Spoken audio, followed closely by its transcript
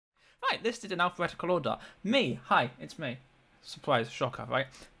Right, listed in alphabetical order. Me, hi, it's me. Surprise, shocker, right?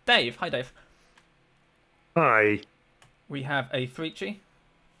 Dave, hi Dave. Hi. We have a Frici.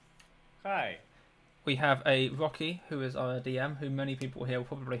 Hi. We have a Rocky, who is our DM, who many people here will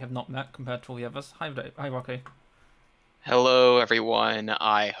probably have not met compared to all the others. Hi, Dave. Hi, Rocky. Hello, everyone.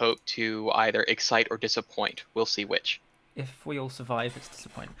 I hope to either excite or disappoint. We'll see which. If we all survive, it's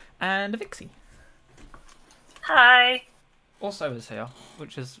disappointing. And a Vixie. Hi. Also is here,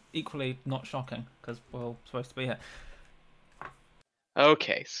 which is equally not shocking, because we're all supposed to be here.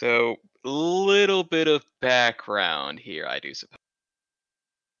 Okay, so a little bit of background here, I do suppose.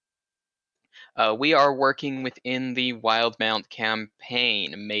 We are working within the Wildemount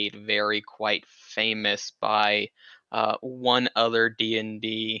campaign, made very quite famous by one other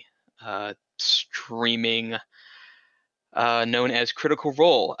D&D streaming known as Critical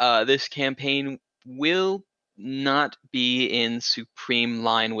Role. This campaign will not be in supreme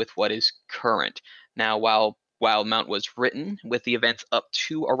line with what is current. Now, while Wildemount was written with the events up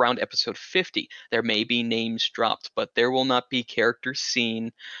to around episode 50, there may be names dropped, but there will not be characters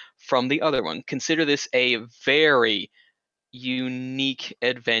seen from the other one. Consider this a very unique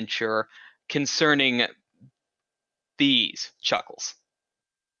adventure concerning these chuckles.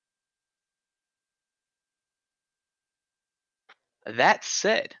 That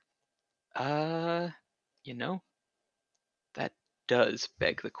said, you know, that does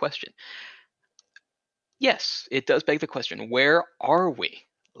beg the question. Yes, it does beg the question. Where are we?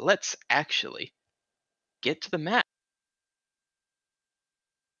 Let's actually get to the map.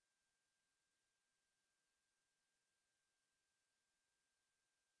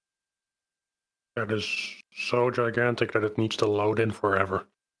 That is so gigantic that it needs to load in forever.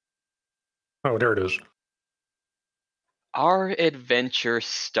 Oh, there it is. Our adventure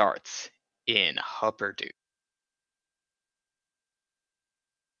starts in Hupperdook.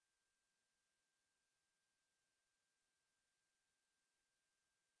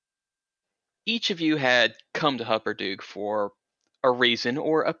 Each of you had come to Hupperdook for a reason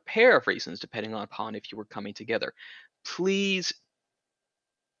or a pair of reasons, depending upon if you were coming together. Please,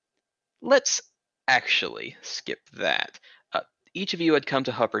 let's actually skip that. Each of you had come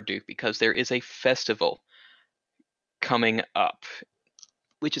to Hupperdook because there is a festival coming up,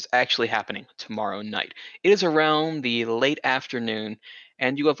 which is actually happening tomorrow night. It is around the late afternoon,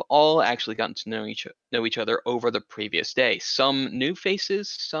 and you have all actually gotten to know each other over the previous day. Some new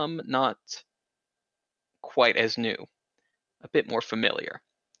faces, some not quite as new, a bit more familiar.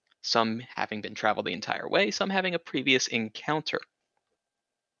 Some having been traveled the entire way, some having a previous encounter.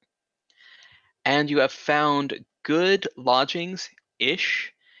 And you have found good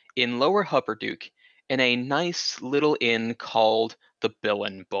lodgings-ish in Lower Hupperdook in a nice little inn called the Bill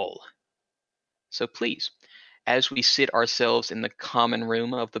and Bull. So please, as we sit ourselves in the common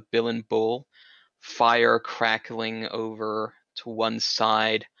room of the Bill and Bull, fire crackling over to one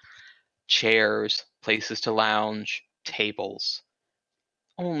side, chairs, places to lounge, tables.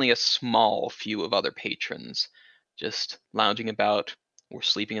 Only a small few of other patrons just lounging about or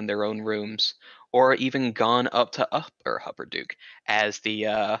sleeping in their own rooms, or even gone up to Upper Hupperdook as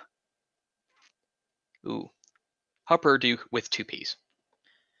the Hupperdook with two P's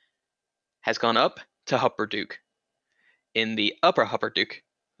has gone up to Hupperdook. In the Upper Hupperdook,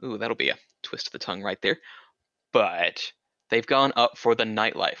 that'll be a twist of the tongue right there, but they've gone up for the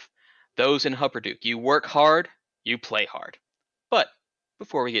nightlife. Those in Hupperdook, you work hard, you play hard. But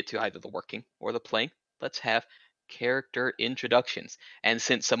before we get to either the working or the playing, let's have character introductions. And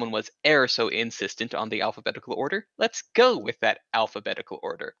since someone was ever so insistent on the alphabetical order, let's go with that alphabetical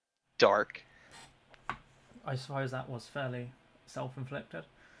order. Dark. I suppose that was fairly self-inflicted.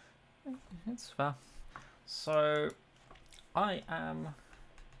 It's fair. So, I am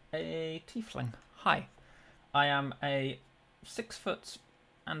a tiefling. Hi. I am a 6 foot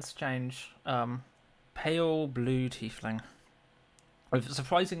and change pale blue tiefling with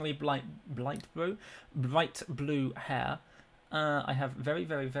surprisingly bright blue hair. I have very,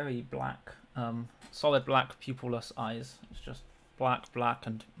 very, very black, solid black pupilless eyes. It's just black,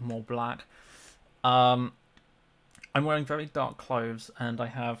 and more black. I'm wearing very dark clothes, and I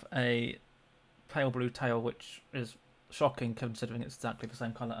have a pale blue tail, which is shocking considering it's exactly the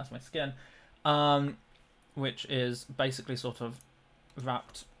same colour as my skin. Which is basically sort of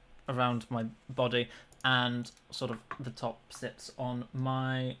wrapped around my body, and sort of the top sits on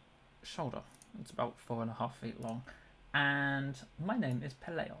my shoulder. It's about 4.5 feet long. And my name is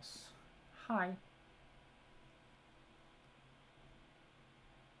Pelaios. Hi.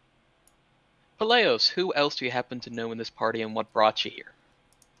 Pelaios, who else do you happen to know in this party, and what brought you here?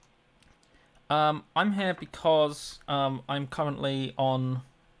 I'm here because I'm currently on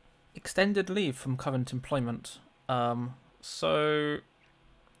extended leave from current employment. So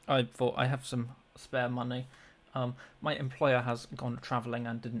I thought I have some spare money. My employer has gone travelling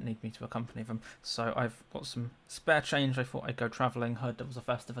and didn't need me to accompany them, so I've got some spare change. I thought I'd go travelling. Heard there was a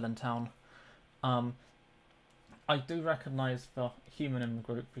festival in town. I do recognise the human in the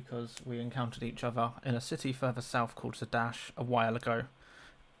group because we encountered each other in a city further south called Zadash a while ago,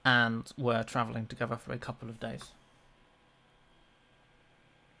 and were travelling together for a couple of days.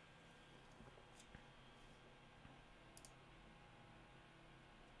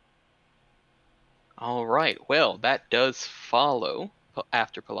 All right, well, that does follow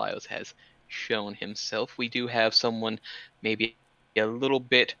after Pelaios has shown himself. We do have someone maybe a little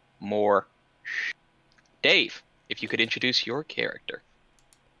bit more. Dave, if you could introduce your character.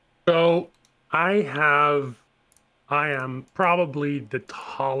 So I am probably the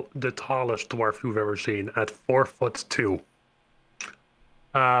tallest dwarf you've ever seen at 4'2".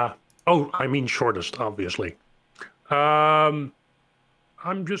 I mean shortest, obviously. I'm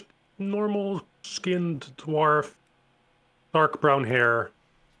just normal skinned dwarf, dark brown hair,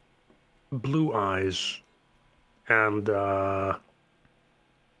 blue eyes, and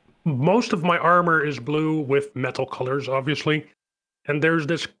most of my armor is blue with metal colors, obviously. And there's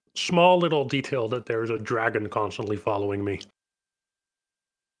this small little detail that there's a dragon constantly following me.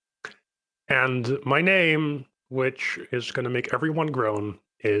 And my name, which is going to make everyone groan,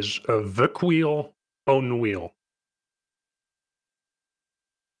 is Vakhuil on Wheel.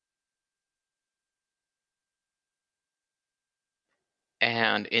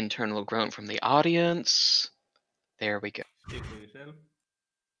 And internal groan from the audience. There we go. Speak for yourself.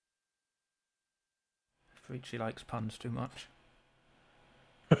 Frici likes puns too much.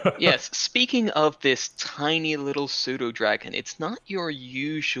 Yes, speaking of this tiny little pseudo-dragon, it's not your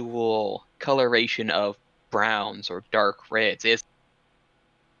usual coloration of browns or dark reds. It's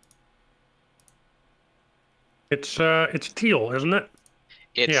teal, isn't it?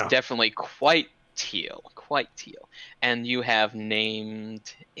 It's Yeah. definitely quite teal, And you have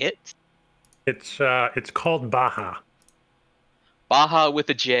named it? It's called Baha. Baha with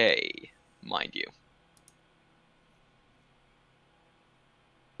a J, mind you.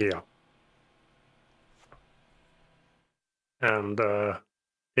 Yeah. And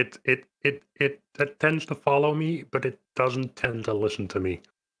it tends to follow me, but it doesn't tend to listen to me.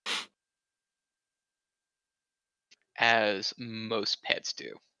 As most pets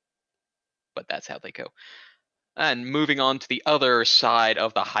do. But that's how they go. And moving on to the other side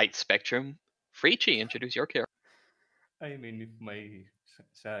of the height spectrum, Frici, introduce your character. I mean, if my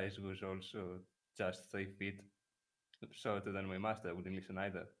size was also just 3 feet shorter than my master, I wouldn't listen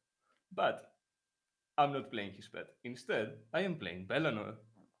either. But I'm not playing his pet. Instead, I am playing Belanor,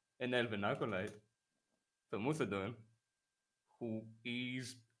 an elven acolyte from Hupperdook, who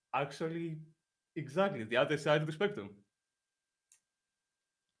is actually exactly the other side of the spectrum.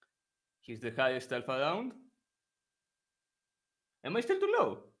 He's the highest elf around. Am I still too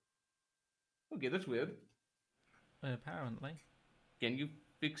low? Okay, that's weird. Apparently. Can you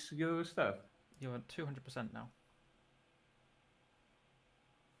fix your stuff? You're at 200% now.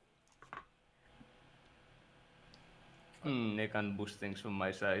 I can't boost things from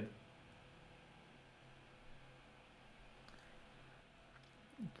my side.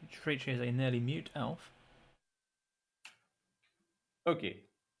 Frici is a nearly mute elf. Okay.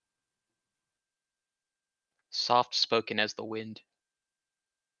 Soft spoken as the wind.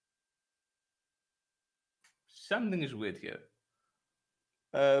 Something is weird here.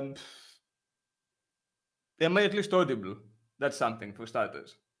 Am I at least audible? That's something for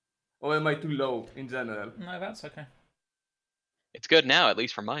starters. Or am I too low in general? No, that's okay. It's good now, at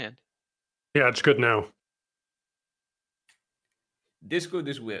least from my end. Yeah, it's good now. Discord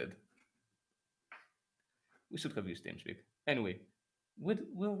is weird. We should have used TeamSpeak. Anyway, where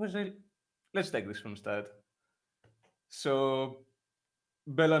was I? Let's take this from the start. So,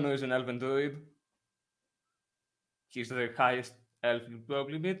 Belanor is an elven druid. He's the highest elf you'll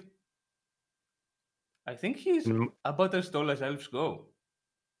probably meet. I think he's about as tall as elves go.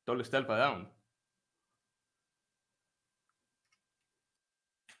 Tallest elf around.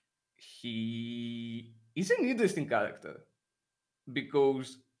 He is an interesting character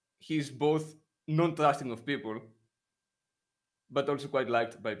because he's both non-trusting of people, but also quite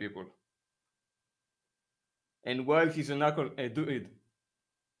liked by people. And while he's a druid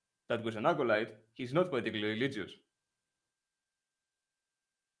that was an acolyte, he's not particularly religious.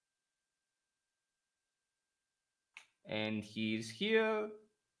 And he's here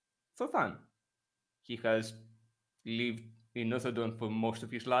for fun. He has lived in Hupperdook for most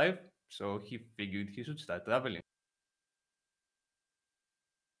of his life, so he figured he should start traveling.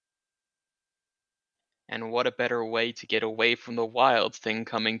 And what a better way to get away from the wilds than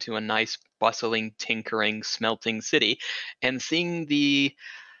coming to a nice, bustling, tinkering, smelting city and seeing the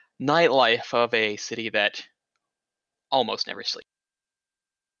nightlife of a city that almost never sleeps.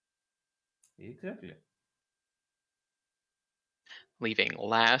 Exactly. Leaving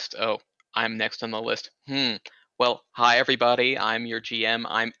last, oh, I'm next on the list. Well, hi everybody, I'm your GM,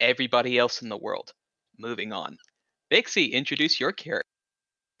 I'm everybody else in the world. Moving on. Vixie, introduce your character.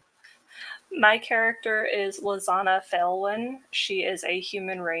 My character is Lisana Failwin. She is a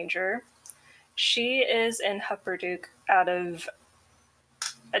human ranger. She is in Hupperdook out of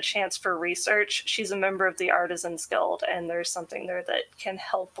a chance for research. She's a member of the Artisans Guild, and there's something there that can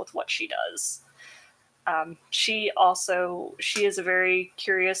help with what she does. She is a very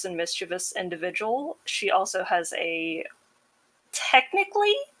curious and mischievous individual. She also has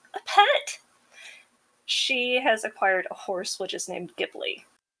technically a pet. She has acquired a horse which is named Ghibli.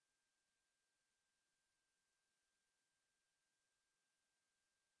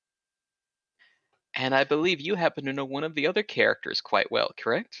 And I believe you happen to know one of the other characters quite well,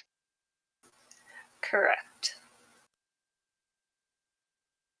 correct? Correct.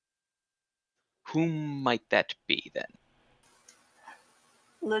 Whom might that be, then?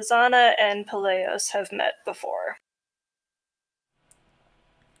 Lisana and Pelaios have met before.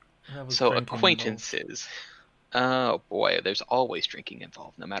 So acquaintances. Oh boy, there's always drinking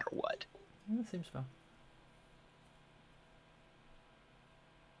involved, no matter what. That seems fair.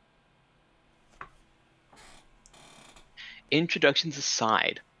 Introductions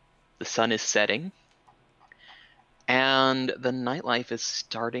aside, the sun is setting, and the nightlife is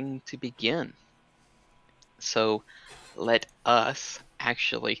starting to begin. So let us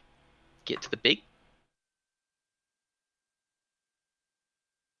actually get to the big.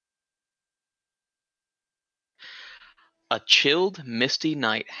 A chilled, misty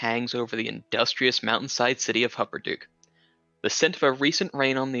night hangs over the industrious mountainside city of Hupperdook. The scent of a recent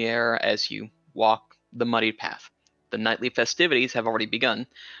rain on the air as you walk the muddied path. The nightly festivities have already begun,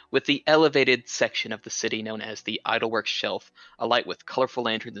 with the elevated section of the city known as the Idleworks Shelf alight with colorful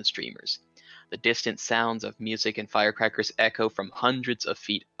lanterns and streamers. The distant sounds of music and firecrackers echo from hundreds of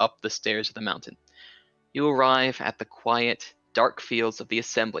feet up the stairs of the mountain. You arrive at the quiet, dark fields of the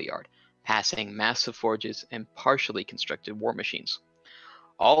assembly yard, passing massive forges and partially constructed war machines.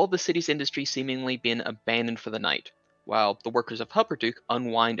 All the city's industry seemingly been abandoned for the night, while the workers of Hupperdook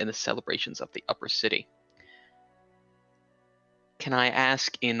unwind in the celebrations of the upper city. Can I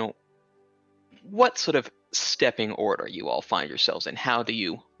ask in what sort of stepping order you all find yourselves in? How do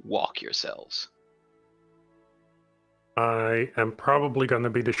you walk yourselves? I am probably going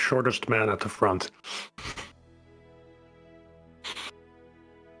to be the shortest man at the front.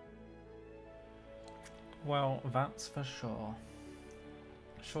 Well, that's for sure.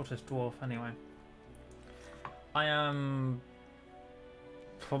 Shortest dwarf, anyway. I am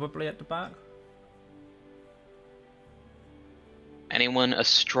probably at the back. Anyone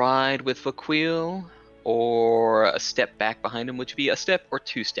astride with Vakhuil, or a step back behind him, which would be a step or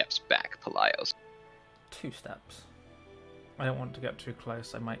 2 steps back, Pelaios? 2 steps. I don't want to get too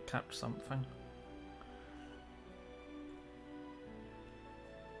close, I might catch something.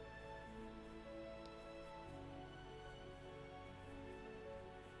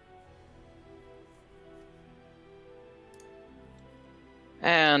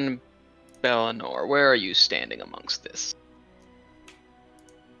 And Belanor, where are you standing amongst this?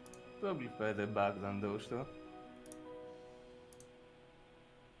 Probably further back than those two.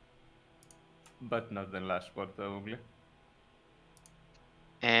 But not the last spot, probably.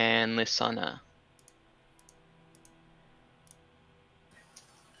 And Lisana?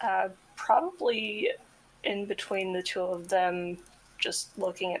 Probably in between the two of them, just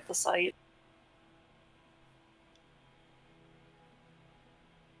looking at the site.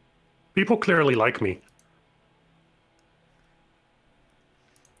 People clearly like me.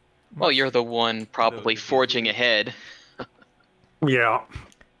 Well, you're the one probably forging ahead. Yeah.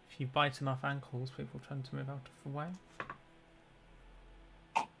 If you bite enough ankles, people tend to move out of the way.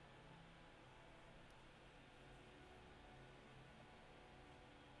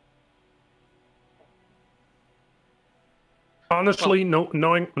 Honestly,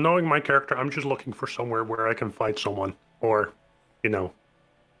 knowing my character, I'm just looking for somewhere where I can fight someone, or, do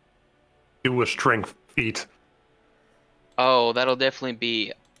a strength feat. Oh, that'll definitely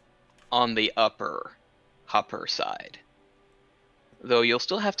be on the upper side. Though you'll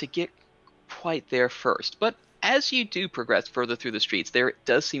still have to get quite there first. But as you do progress further through the streets, there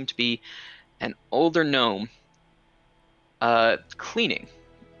does seem to be an older gnome cleaning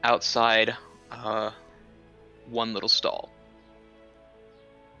outside one little stall.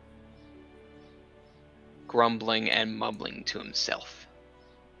 grumbling and mumbling to himself.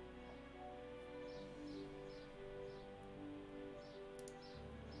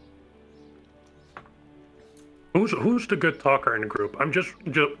 Who's the good talker in the group? I'm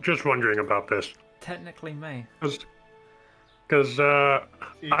just wondering about this. Technically me. Because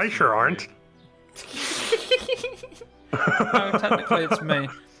I sure aren't. No, technically it's me.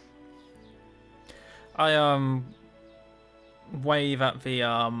 I wave at the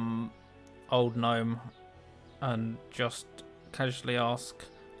old gnome and just casually ask,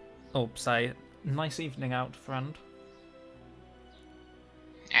 or say, "Nice evening out, friend."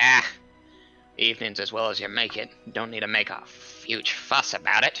 Ah, evening's as well as you make it. Don't need to make a huge fuss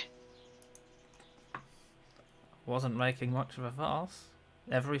about it. Wasn't making much of a fuss.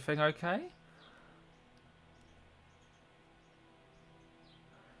 Everything okay?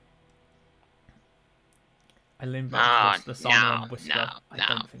 I lean back towards the Lisana and whisper, I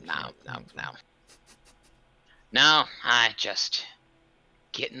don't think no. No, I just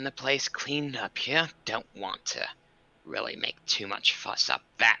getting the place cleaned up here. Don't want to really make too much fuss up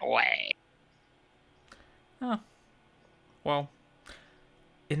that way. Oh. Well,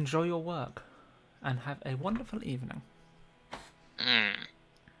 enjoy your work and have a wonderful evening.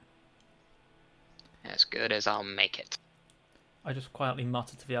 As good as I'll make it. I just quietly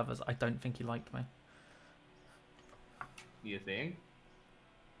muttered to the others, I don't think he liked me. You think?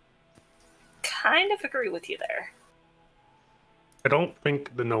 Kind of agree with you there. I don't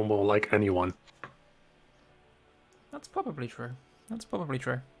think the gnome will like anyone. That's probably true.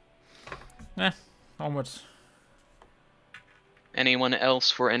 Onwards. Anyone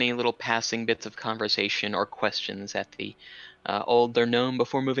else for any little passing bits of conversation or questions at the older gnome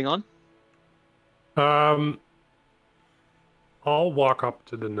before moving on? I'll walk up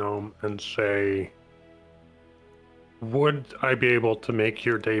to the gnome and say, would I be able to make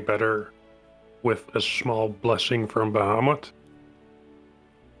your day better with a small blessing from Bahamut?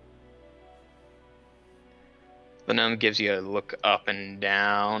 The gnome gives you a look up and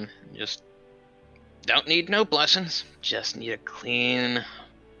down. Just don't need no blessings. Just need to clean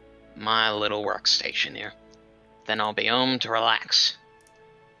my little workstation here. Then I'll be home to relax.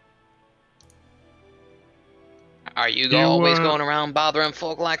 Are you always going around bothering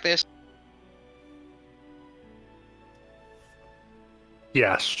folk like this?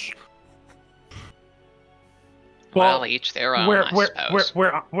 Yes. Well, each their own, I suppose.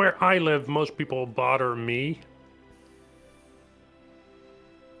 Where I live, most people bother me.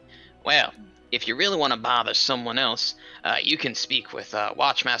 Well, if you really want to bother someone else, you can speak with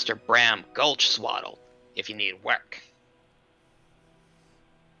Watchmaster Bram Gulchswaddle if you need work.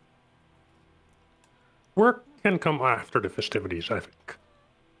 Work can come after the festivities, I think.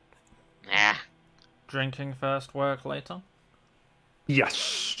 Drinking first, work later?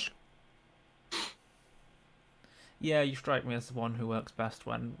 Yes. Yeah, you strike me as the one who works best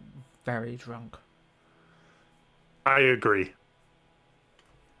when very drunk. I agree.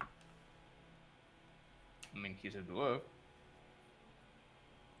 I mean, he's a dwarf.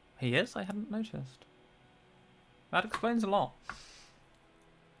 He is? I hadn't noticed. That explains a lot.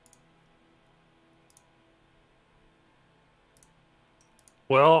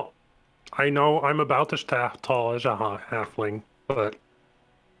 Well, I know I'm about as tall as a halfling, but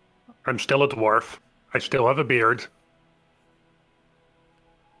I'm still a dwarf. I still have a beard.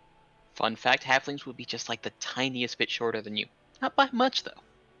 Fun fact, halflings would be just like the tiniest bit shorter than you. Not by much, though.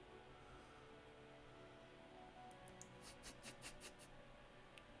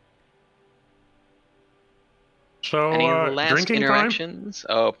 So, any last drinking interactions?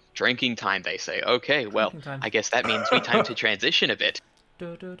 time? Oh, drinking time, they say. Okay, well, I guess that means we time to transition a bit.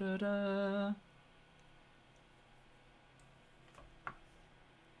 Da, da, da, da.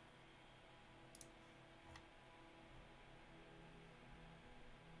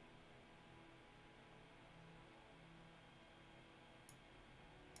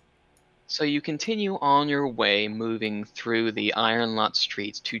 So you continue on your way, moving through the Iron Lot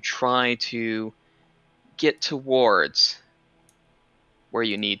streets to try to get towards where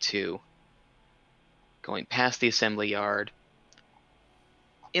you need to, going past the assembly yard,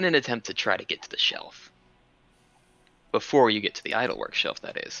 in an attempt to try to get to the shelf. Before you get to the idlework shelf,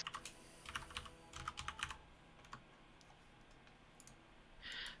 that is.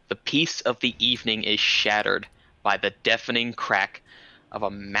 The peace of the evening is shattered by the deafening crack of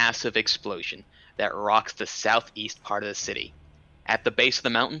a massive explosion that rocks the southeast part of the city. At the base of the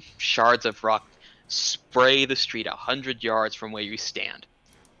mountain, shards of rock spray the street 100 yards from where you stand.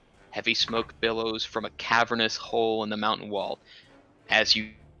 Heavy smoke billows from a cavernous hole in the mountain wall. As you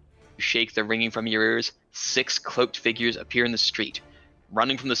shake the ringing from your ears, 6 cloaked figures appear in the street.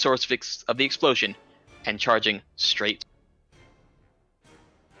 Running from the source of the explosion, and charging straight.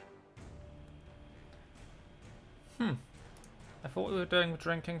 I thought we were doing the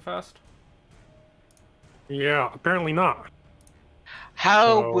drinking first. Yeah, apparently not.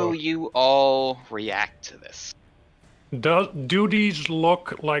 How So- will you all react to this? Do these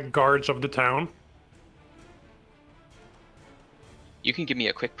look like guards of the town? You can give me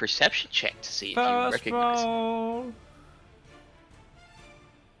a quick perception check to see if you First recognize. roll.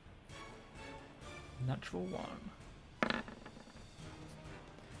 Natural 1.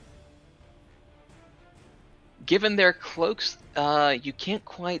 Given their cloaks, you can't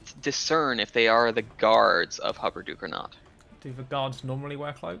quite discern if they are the guards of Hupperdook or not. Do the guards normally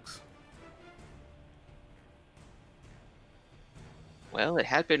wear cloaks? Well, it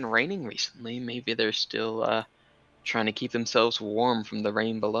had been raining recently. Maybe they're still trying to keep themselves warm from the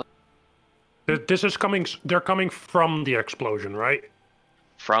rain below. This is coming. They're coming from the explosion, right?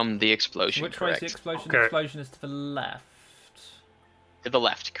 From the explosion, Which way is correct. the explosion? Okay. The explosion is to the left. To the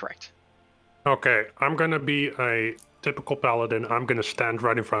left, correct. Okay, I'm gonna be a typical paladin. I'm gonna stand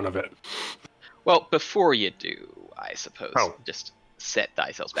right in front of it. Well, before you do, I suppose, Oh. just set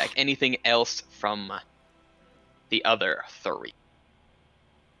thyself back. Anything else from the other three?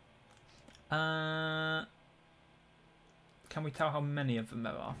 Can we tell how many of them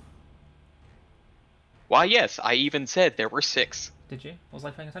there are? Why, yes, I even said there were 6. Did you? Was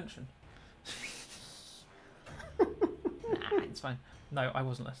I paying attention? Nah, it's fine. No, I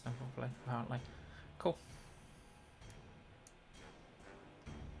wasn't listening properly, apparently. Cool.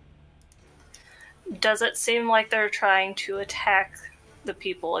 Does it seem like they're trying to attack the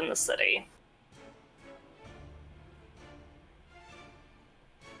people in the city?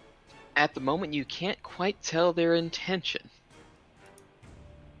 At the moment, you can't quite tell their intention.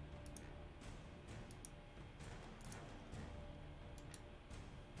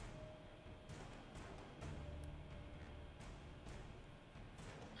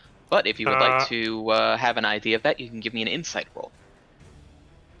 But if you would like to have an idea of that, you can give me an insight roll.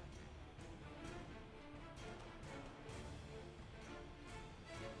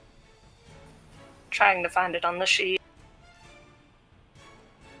 Trying to find it on the sheet.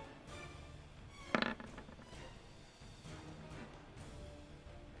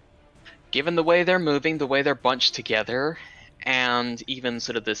 Given the way they're moving, the way they're bunched together, and even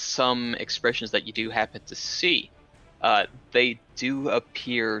sort of the some expressions that you do happen to see, they do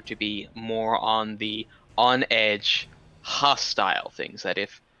appear to be more on the on-edge, hostile things, that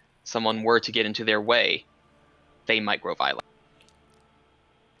if someone were to get into their way, they might grow violent.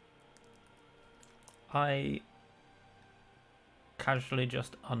 I casually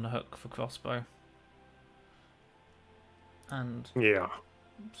just unhook the crossbow. And Yeah.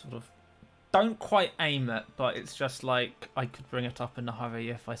 sort of don't quite aim it, but it's just like I could bring it up in a hurry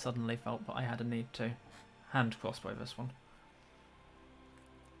if I suddenly felt that I had a need to. Hand crossbow this one.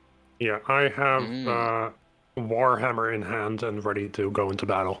 Yeah, I have Warhammer in hand and ready to go into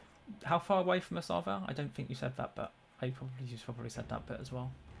battle. How far away from us are they? I don't think you said that, but you probably said that bit as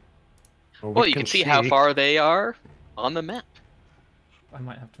well. Well, you can see how far they are on the map. I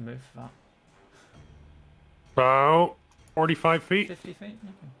might have to move for that. About 45 feet. 50 feet?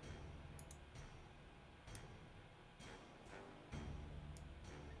 Okay.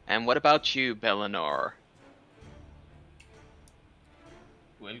 And what about you, Belanor?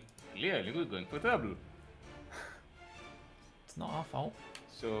 Well, clearly we're going for trouble. It's not our fault.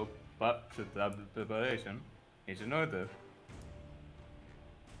 So perhaps the trouble preparation is in order.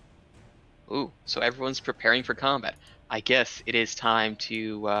 Ooh, so everyone's preparing for combat. I guess it is time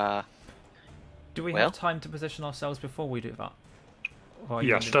to, Do we well- have time to position ourselves before we do that? Or are you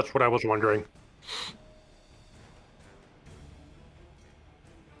Yes, gonna- that's what I was wondering.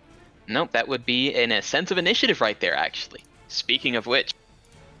 Nope, that would be in a sense of initiative right there, actually. Speaking of which,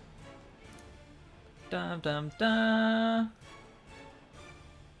 Dum dum dum.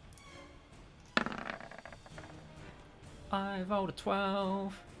 I rolled a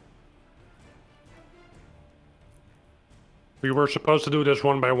 12. We were supposed to do this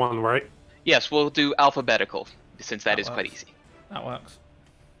one by one, right? yes, we'll do alphabetical, since that That is quite works. easy. That works.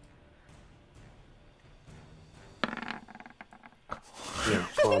 Yeah,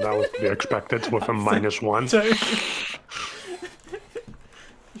 well, that was to be expected with a -1. Two.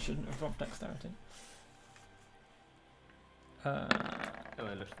 You shouldn't have dropped dexterity. Oh,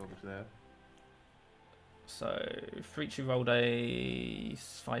 well, let's focus there. So Frici rolled a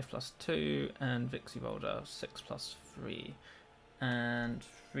 5 plus 2, and Vixie rolled a 6 plus 3. And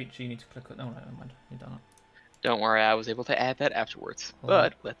Frici, you need to click on. Oh no, never mind. You've done it. Don't worry, I was able to add that afterwards.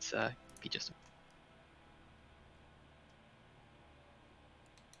 Alright. But let's be just.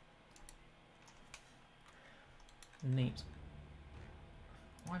 Neat.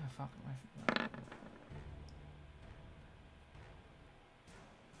 Why the fuck am I...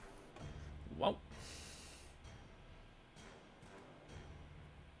 Whoa.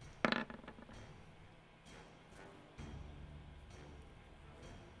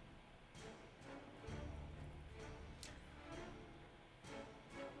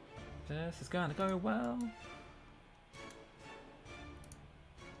 This is gonna go well.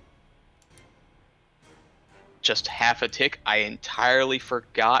 Just half a tick. I entirely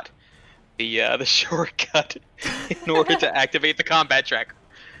forgot the shortcut in order to activate the combat track.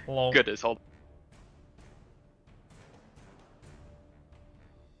 Lol. Goodness, hold.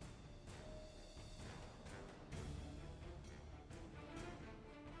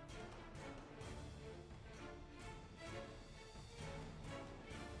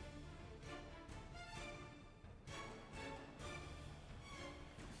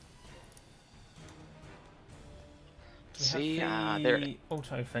 See, there. The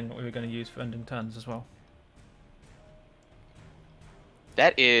auto thing that we were going to use for ending turns as well.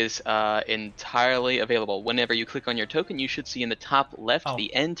 That is entirely available. Whenever you click on your token, you should see in the top left Oh.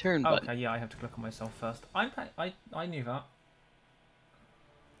 the end turn button. Okay, yeah, I have to click on myself first. I knew that.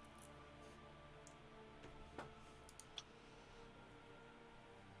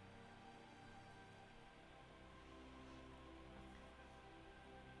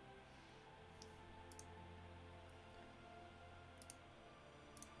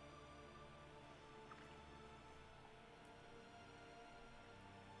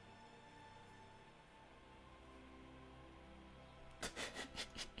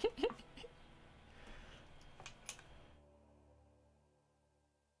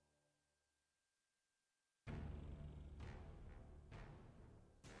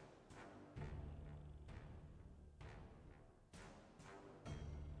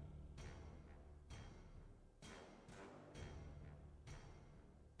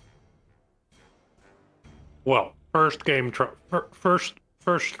 Well, first stream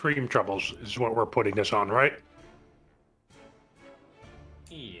troubles is what we're putting this on, right?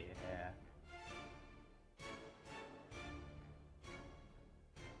 Yeah.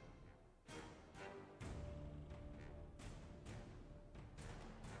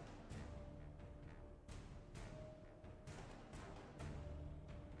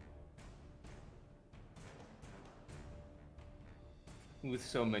 With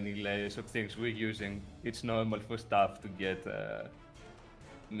so many layers of things we're using, it's normal for stuff to get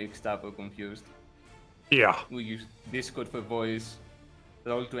mixed up or confused. Yeah. We use Discord for voice,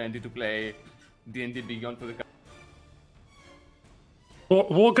 Roll20 to play, DnD Beyond for the...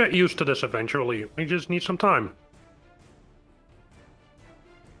 We'll get used to this eventually. We just need some time.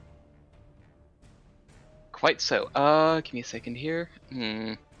 Quite so. Give me a second here.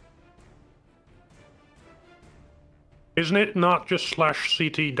 Isn't it not just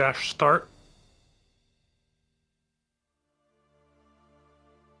 /CT-start?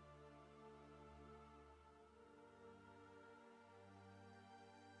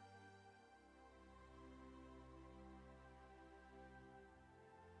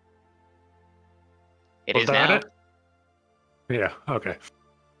 It Was is that now. it? Yeah, okay.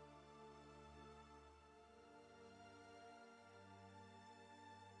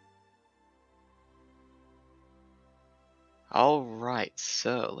 All right,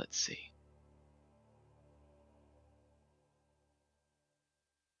 so let's see.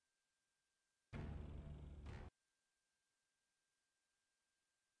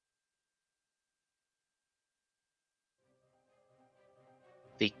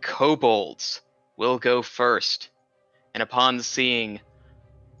 The kobolds will go first, and upon seeing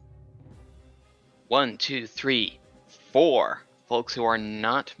 1, 2, 3, 4 folks who are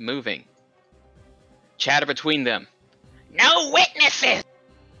not moving, chatter between them. No witnesses!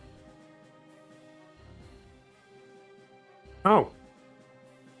 Oh.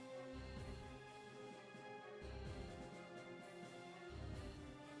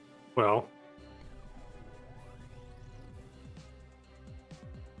 Well.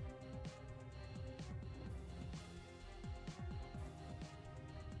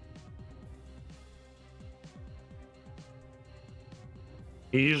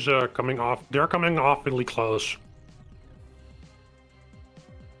 He's coming off. They're coming awfully close.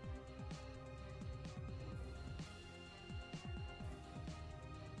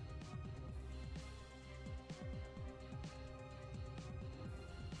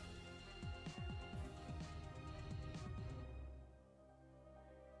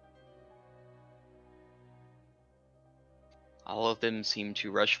 All of them seem to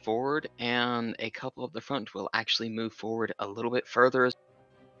rush forward, and a couple of the front will actually move forward a little bit further.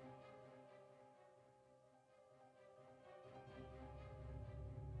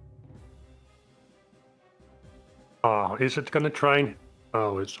 Oh, is it going to try and...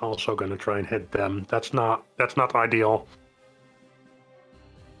 Oh, it's also going to try and hit them. That's not ideal.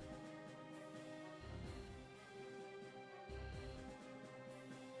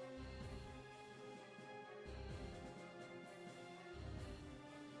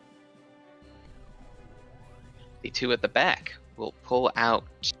 The two at the back will pull out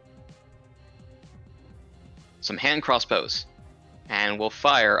some hand crossbows and will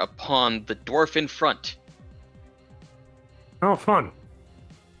fire upon the dwarf in front. Oh, fun.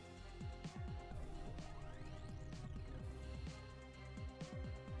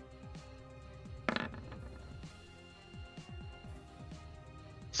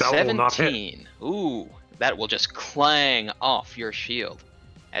 That will not hit. 17. Ooh, that will just clang off your shield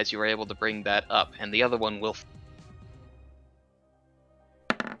as you are able to bring that up, and the other one will.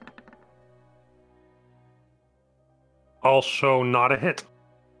 Also not a hit.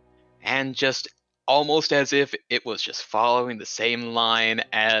 And just almost as if it was just following the same line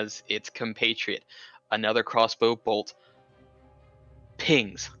as its compatriot, another crossbow bolt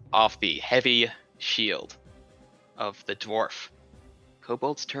pings off the heavy shield of the dwarf.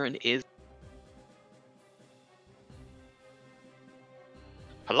 Kobold's turn is...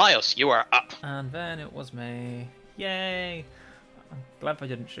 Pelaios, you are up. And then it was me. Yay! I'm glad they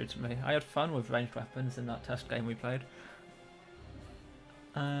didn't shoot at me. I had fun with ranged weapons in that test game we played.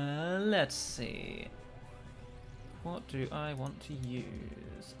 Let's see. What do I want to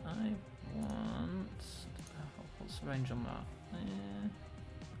use? I want... what's the range on that?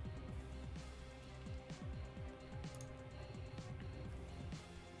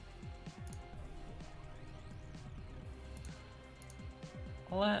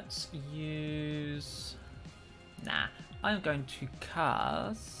 Let's use... Nah, I'm going to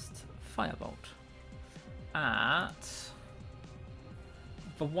cast Firebolt at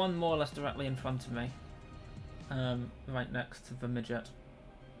the one more or less directly in front of me, right next to the midget.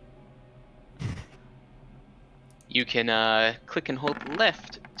 You can click and hold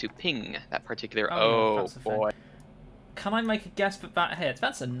left to ping that particular... Oh, boy. Can I make a guess that that hits?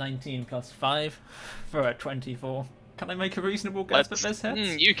 That's a 19 plus 5 for a 24. Can I make a reasonable guess that this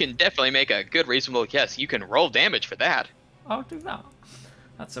hits? You can definitely make a good reasonable guess. You can roll damage for that. I'll do that.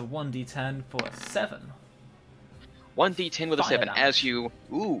 That's a 1d10 for a 7. 1d10 with a 7. damage. As you...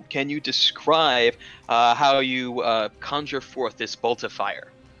 Ooh, can you describe how you conjure forth this bolt of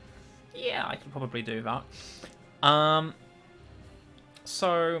fire? Yeah, I can probably do that.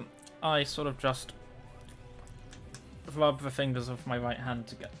 So I sort of just rub the fingers of my right hand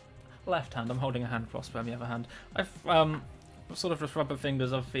together. Left hand. I'm holding a hand crossbow in the other hand. I've sort of just rub the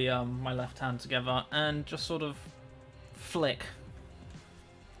fingers of the my left hand together and just sort of flick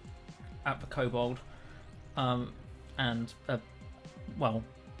at the kobold, and a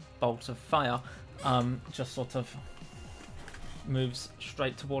bolt of fire just sort of moves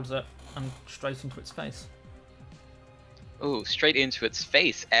straight towards it and straight into its face. Ooh, straight into its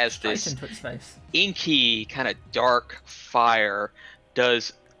face as Straight this into its face. inky kind of dark fire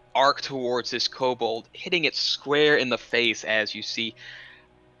does arc towards this kobold, hitting it square in the face as you see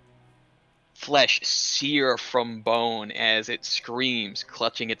flesh sear from bone as it screams,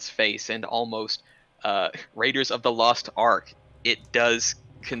 clutching its face, and almost Raiders of the Lost Ark, it does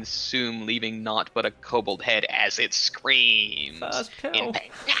consume, leaving naught but a kobold head as it screams First kill. in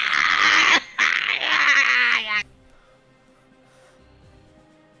pain.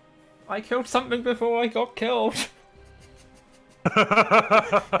 I killed something before I got killed.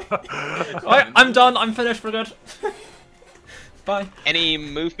 I'm done. I'm finished. We're good. Bye. Any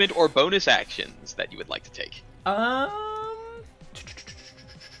movement or bonus actions that you would like to take?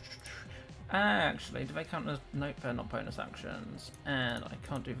 Actually, do they count as... Nope, they're not bonus actions. And I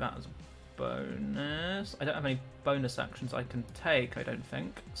can't do that as a bonus. I don't have any bonus actions I can take, I don't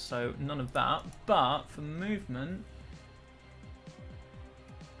think. So, none of that. But, for movement...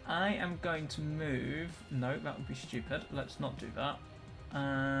 I am going to move... No, that would be stupid. Let's not do that.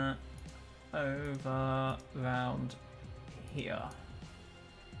 Over... round... here.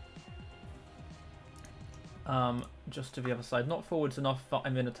 Just to the other side. Not forwards enough that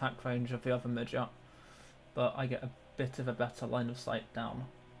I'm in attack range of the other midget, but I get a bit of a better line of sight down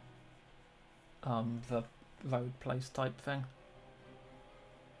the road place type thing.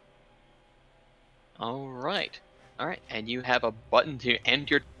 Alright, and you have a button to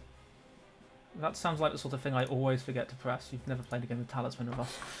end your... That sounds like the sort of thing I always forget to press. You've never played a game of Talisman with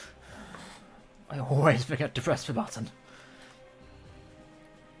us. I always forget to press the button.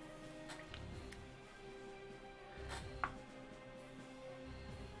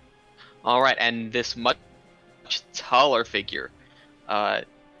 Alright, and this much taller figure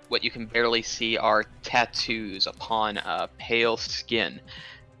what you can barely see are tattoos upon pale skin,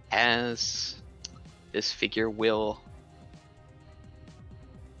 as this figure will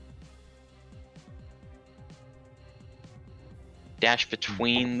dash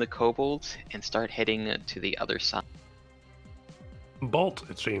between the kobolds and start heading to the other side. Bolt,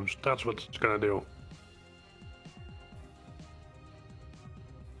 it seems. That's what it's gonna do.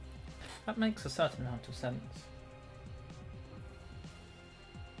 That makes a certain amount of sense.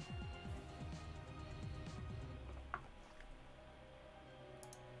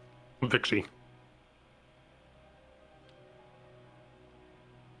 Vixie.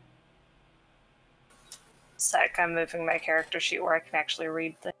 Sec, I'm moving my character sheet where I can actually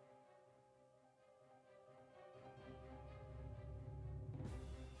read things.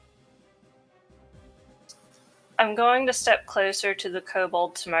 I'm going to step closer to the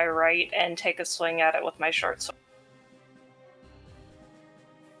kobold to my right and take a swing at it with my short sword.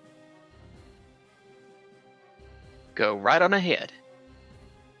 Go right on ahead.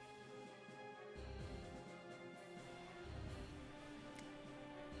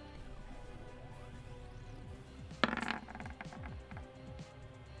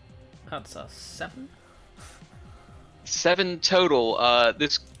 That's a 7. 7 total.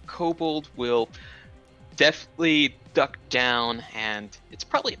 This kobold will definitely duck down, and it's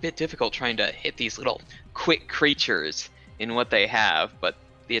probably a bit difficult trying to hit these little quick creatures in what they have, but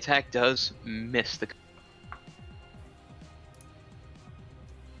the attack does miss the...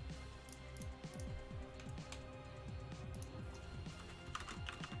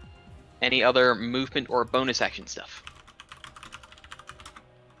 Any other movement or bonus action stuff?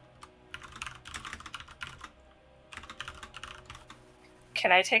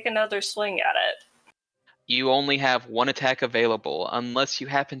 Can I take another swing at it? You only have one attack available, unless you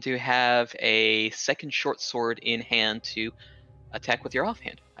happen to have a second short sword in hand to attack with your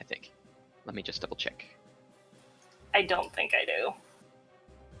offhand, I think. Let me just double check. I don't think I do.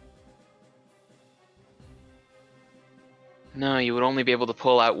 No, you would only be able to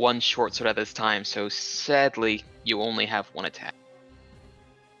pull out one short sword at this time, so sadly, you only have one attack.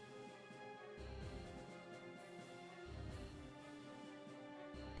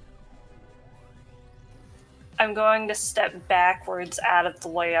 I'm going to step backwards out of the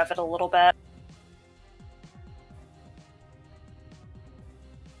way of it a little bit.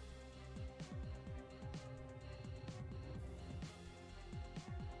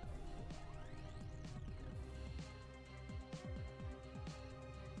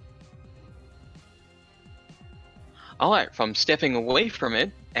 Alright, from stepping away from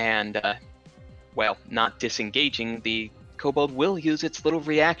it and, well, not disengaging, the kobold will use its little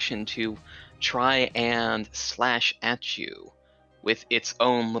reaction to try and slash at you with its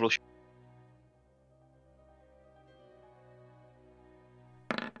own little...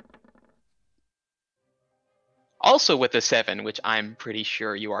 Also with a 7, which I'm pretty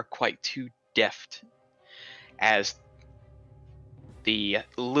sure you are quite too deft, as the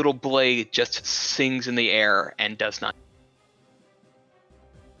little blade just sings in the air and does not...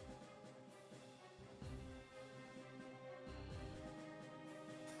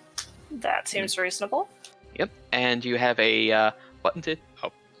 That seems reasonable. Yep, and you have a button to...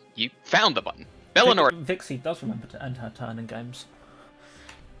 Oh, you found the button. Belanor... Vixie does remember to end her turn in games.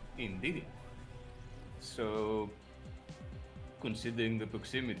 Indeed. So, considering the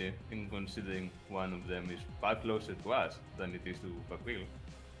proximity and considering one of them is far closer to us than it is to Vakhuil,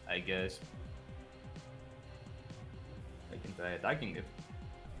 I guess I can try attacking it.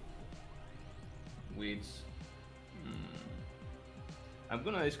 Which... I'm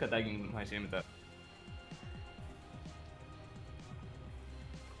gonna risk attacking my scimitar.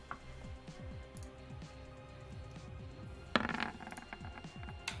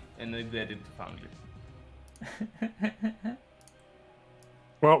 And regret it profoundly.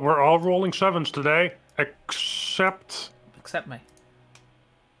 Well, we're all rolling 7s today, except... Except me.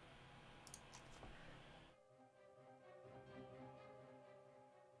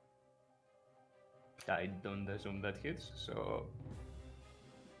 I don't assume that hits, so...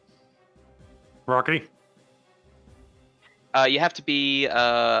 Rocky? You have to be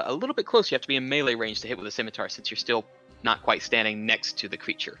a little bit close. You have to be in melee range to hit with a scimitar, since you're still not quite standing next to the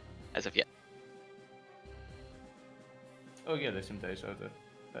creature as of yet. Oh yeah, the scimitar is at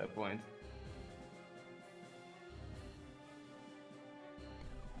that point.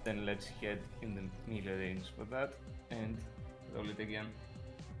 Then let's head in the melee range for that, and roll it again.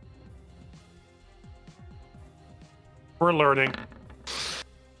 We're learning.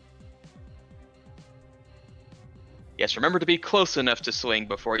 Yes, remember to be close enough to swing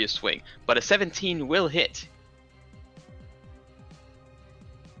before you swing, but a 17 will hit.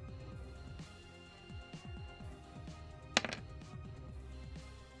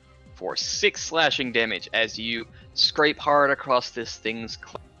 for 6 slashing damage as you scrape hard across this thing's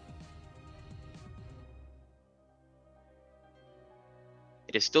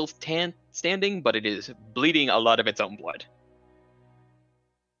It is still standing, but it is bleeding a lot of its own blood.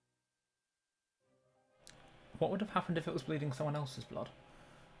 What would have happened if it was bleeding someone else's blood?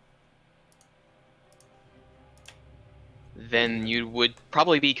 Then you would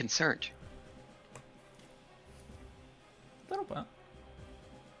probably be concerned. A little bit.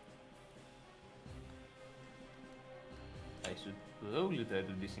 I should probably try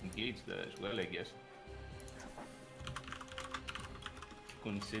to disengage that as well, I guess.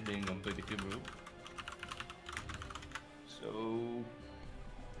 Considering I'm pretty feeble. So...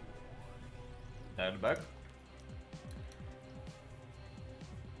 dial back.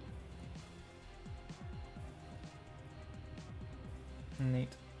 Neat.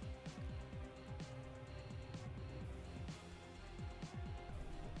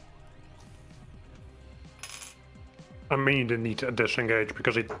 I mean, you didn't need to disengage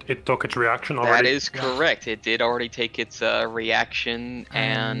because it took its reaction already. That is correct. It did already take its reaction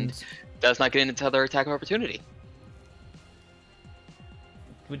and does not get into other attack of opportunity.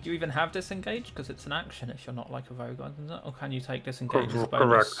 Would you even have disengage? Because it's an action if you're not like a rogue, isn't it? Or can you take disengage as a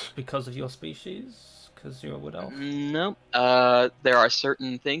bonus Correct. because of your species? Because you're a wood elf? No. There are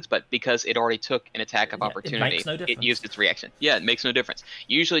certain things, but because it already took an attack of opportunity, makes no it difference. used its reaction. Yeah, it makes no difference.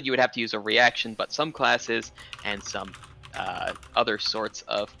 Usually you would have to use a reaction, but some classes and some other sorts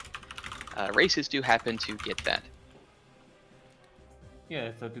of races do happen to get that. Yeah,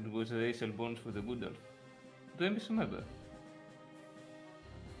 I thought it was a racial bonus for the wood elf. Do I misremember?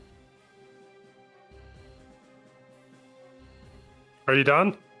 Are you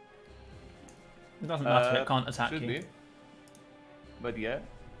done? It doesn't matter, it can't attack should you. be. But yeah,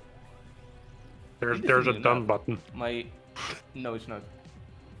 There's a Interestingly done enough, button. no, it's not.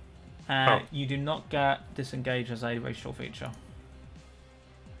 You do not get disengage as a racial feature.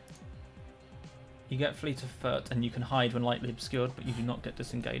 You get fleet of foot and you can hide when lightly obscured, but you do not get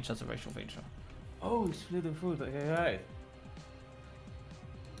disengaged as a racial feature. Oh, it's fleet of foot. Okay, right.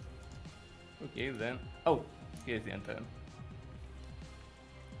 Okay then. Oh, here's the anthem.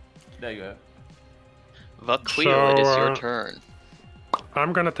 There you are. Vakhuil, it is your So, turn.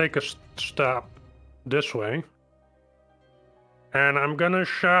 I'm gonna take a step this way, and I'm gonna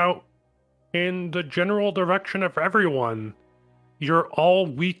shout in the general direction of everyone, "You're all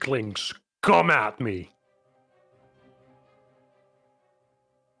weaklings. Come at me."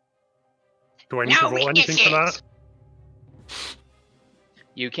 Do I need to roll anything for that?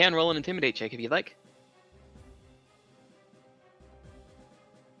 You can roll an intimidate check if you'd like.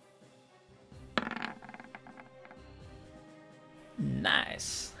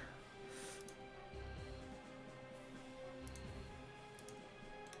 Nice.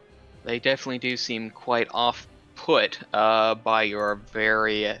 They definitely do seem quite off-put by your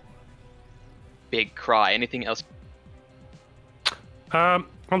very big cry. Anything else? On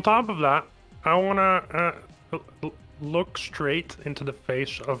top of that, I wanna look straight into the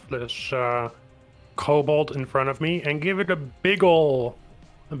face of this kobold in front of me and give it a big ol'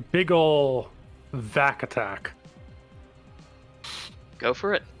 vac attack. Go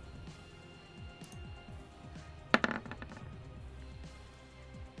for it.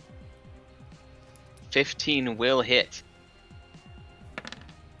 $15 will hit.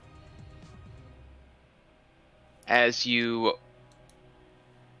 As you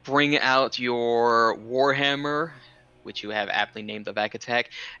bring out your Warhammer, which you have aptly named the Vac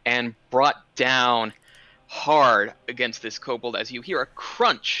Attack, and brought down hard against this kobold as you hear a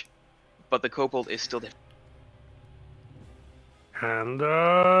crunch, but the kobold is still there. And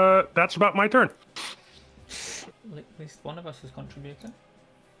that's about my turn. At least one of us is contributing.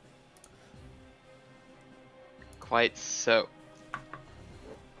 Quite so.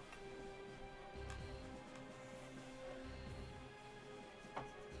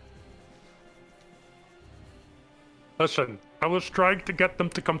 Listen, I was trying to get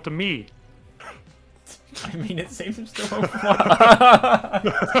them to come to me. I mean, it seems to have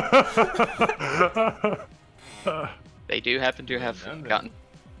They do happen to have gotten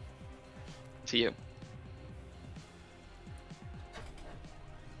to you.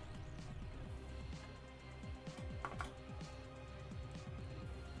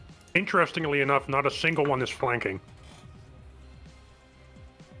 Interestingly enough, not a single one is flanking.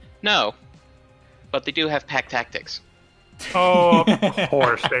 No, but they do have pack tactics. Oh, of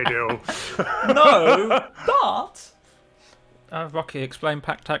course they do. No, but... Rocky, explain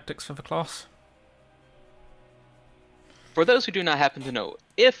pack tactics for the class. For those who do not happen to know,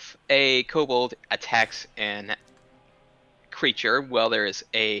 if a kobold attacks an creature, while there is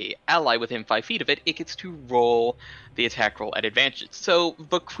a ally within 5 feet of it, it gets to roll the attack roll at advantage. So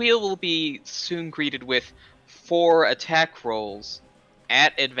Vakhuil will be soon greeted with 4 attack rolls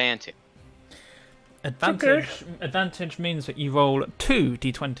at advantage. Advantage means that you roll 2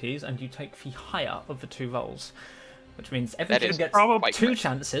 d20s and you take the higher of the 2 rolls, which means everything gets 2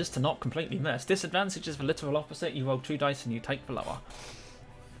 chances to not completely miss. Disadvantage is the literal opposite. You roll 2 dice and you take the lower.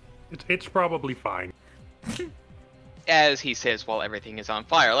 It's probably fine. As he says while everything is on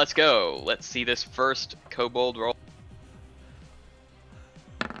fire. Let's go. Let's see this first kobold roll.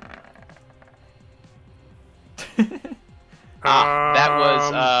 That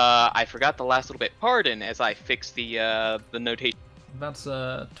was I forgot the last little bit. Pardon, as I fixed the notation. That's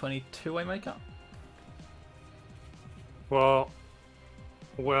 22 I make up. Well,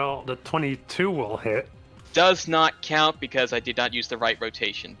 the 22 will hit. Does not count because I did not use the right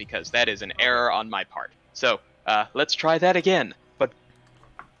rotation, because that is an error on my part. So let's try that again. But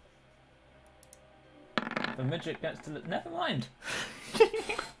the midget gets to never mind.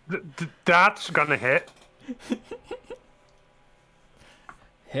 That's gonna hit.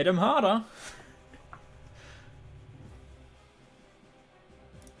 Hit him harder.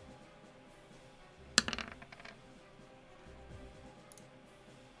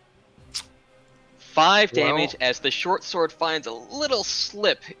 Five damage as the short sword finds a little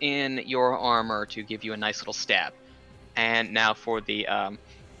slip in your armor to give you a nice little stab. And now for the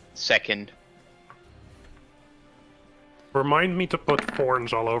second. Remind me to put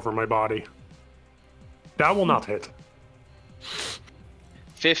thorns all over my body. That will not hit.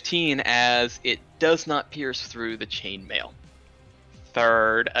 15 as it does not pierce through the chainmail.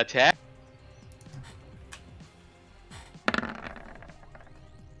 Third attack.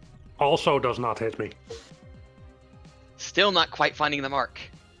 Also does not hit me. Still not quite finding the mark.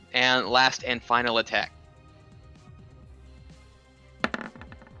 And last and final attack.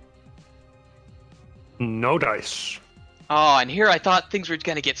 No dice. Oh, and here I thought things were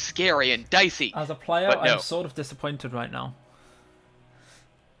going to get scary and dicey. As a player, but no. I'm sort of disappointed right now.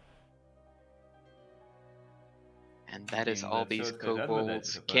 And that is all these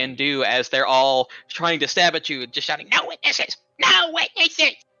kobolds can do as they're all trying to stab at you, just shouting, "No witnesses! No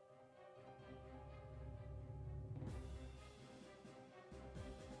witnesses!"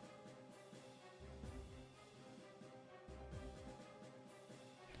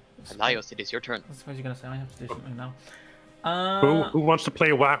 Pelaios, it is your turn. I suppose you're going to say I have to do something now. Who wants to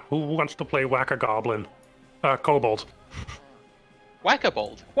play whack a goblin? Kobold.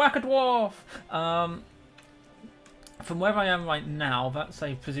 Whack-a-bold. Whack-a-dwarf! From where I am right now, that's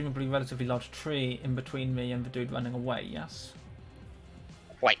a presumably relatively large tree in between me and the dude running away, yes?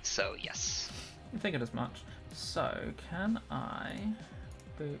 Quite so, yes. I figured as much. So, can I...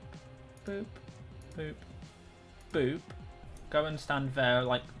 boop, boop, boop, boop. Go and stand there,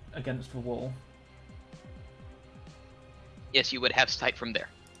 like, against the wall. Yes, you would have sight from there.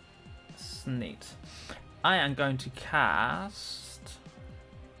 Neat. I am going to cast...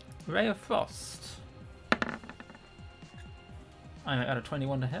 Ray of Frost. I got a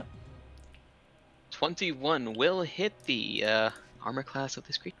 21 to hit. 21 will hit the armor class of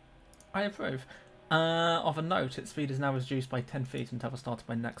this creature. I approve. Of a note, its speed is now reduced by 10 feet until the start of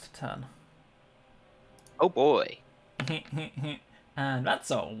my next turn. Oh boy. And that's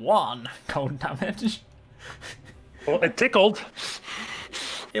a 1 cold damage. Well, it tickled.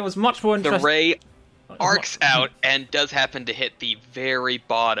 It was much more interesting. The ray arcs out and does happen to hit the very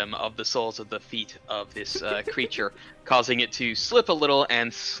bottom of the soles of the feet of this creature, causing it to slip a little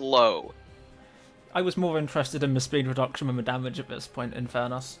and slow. I was more interested in the speed reduction than the damage at this point, in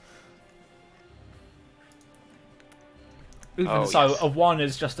fairness. Even so, yes. A 1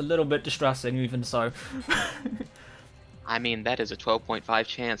 is just a little bit distressing, even so. I mean, that is a 12.5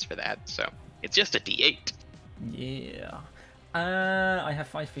 chance for that, so it's just a d8. Yeah. I have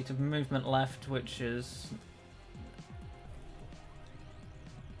 5 feet of movement left, which is...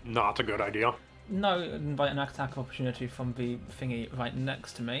 not a good idea. No, invite an attack opportunity from the thingy right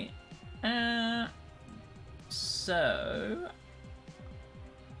next to me. So...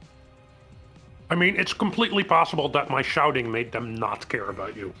 I mean, it's completely possible that my shouting made them not care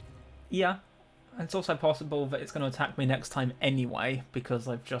about you. Yeah. It's also possible that it's going to attack me next time anyway, because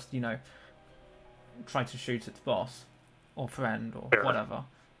I've just, tried to shoot its boss. Or friend, or Fair. Whatever.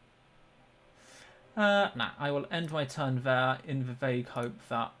 I will end my turn there in the vague hope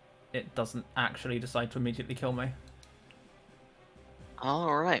that it doesn't actually decide to immediately kill me.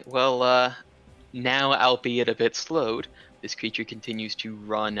 Alright, well, now, albeit a bit slowed, this creature continues to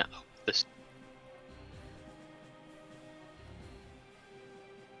run up the...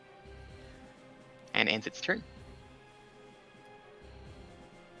 and ends its turn.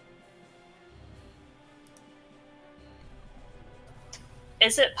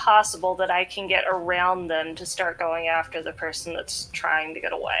 is it possible that I can get around them to start going after the person that's trying to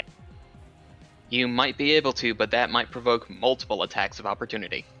get away? You might be able to, but that might provoke multiple attacks of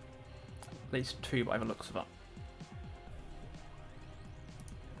opportunity. At least 2 by the looks of it.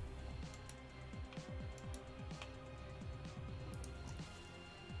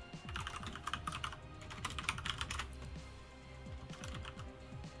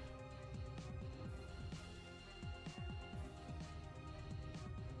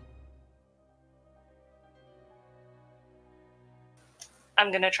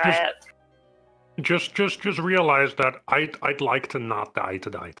 I'm gonna try it. Just realize that I'd like to not die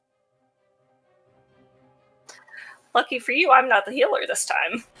tonight. Lucky for you, I'm not the healer this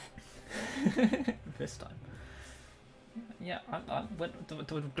time. This time. Yeah,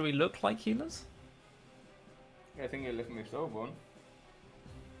 do we look like healers? I think you left me so, Borne.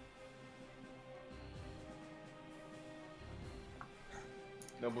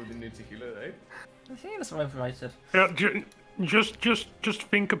 Nobody needs a healer, right? Healers are overrated. Yeah, just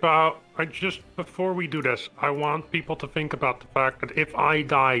think about. Before we do this, I want people to think about the fact that if I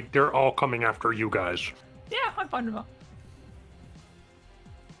die, they're all coming after you guys. Yeah, I'm fine with that.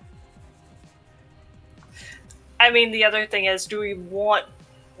 I mean, the other thing is, do we want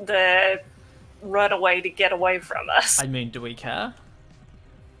the runaway to get away from us? I mean, do we care?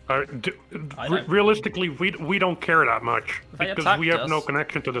 Realistically, we don't care that much They because we have attacked no us.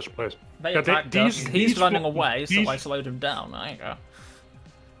 connection to this place. They Yeah, attacked us. He's running away, so I slowed him down. There you go.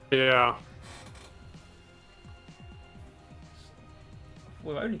 Yeah.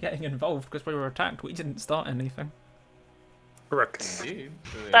 We're only getting involved because we were attacked. We didn't start anything. Correct. Indeed.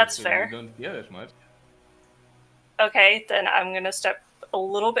 That's So fair. We don't care as much. Okay, then I'm gonna step a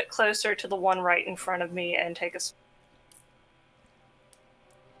little bit closer to the one right in front of me and take a...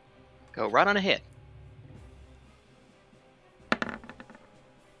 Go right on ahead.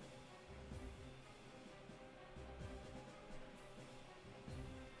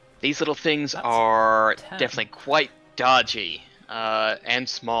 These little things That's are 10. definitely quite dodgy and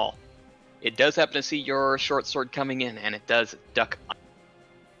small. It does happen to see your short sword coming in, and it does duck.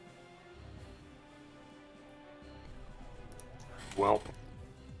 Well.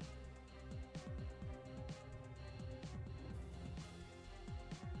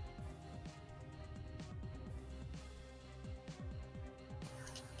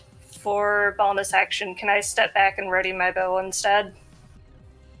 For bonus action, can I step back and ready my bow instead?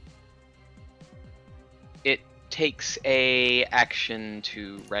 It takes a action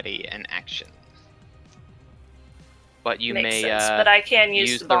to ready an action. But you Makes may sense, but I can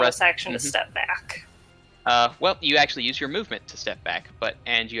use the bonus rest- action to Mhm. step back. Well, you actually use your movement to step back,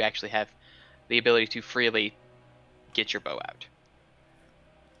 and you actually have the ability to freely get your bow out.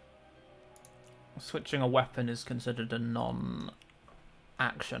 Switching a weapon is considered a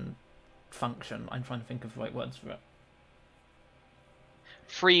non-action function. I'm trying to think of the right words for it.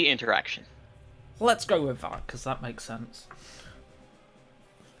 Free interaction. Let's go with that, because that makes sense.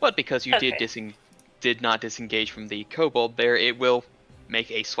 But because you Okay. did not disengage from the kobold there, it will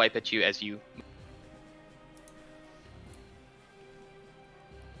make a swipe at you as you...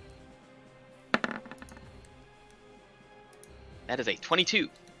 That is a 22.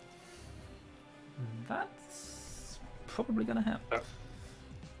 That's probably going to happen.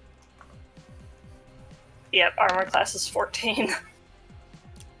 Yep, armor class is 14.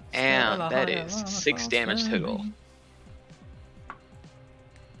 And that is 6 damage total.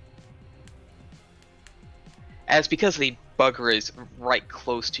 As because the bugger is right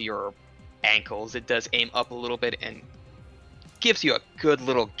close to your ankles, it does aim up a little bit and gives you a good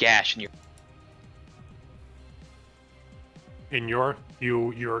little gash in your...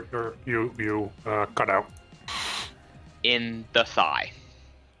 You cut out. in the thigh.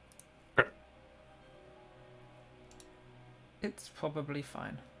 It's probably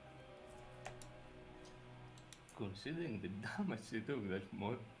fine. Considering the damage you took,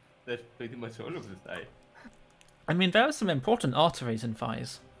 that's pretty much all of the thigh. I mean, there are some important arteries in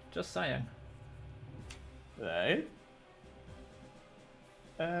thighs. Just saying. Right?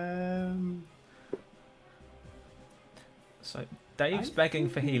 So, Dave's begging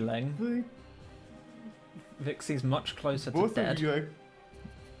for healing. Vixie's much closer to Both dead. of you are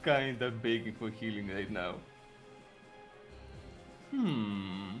kind of begging for healing right now.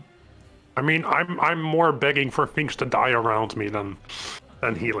 I mean, I'm more begging for things to die around me than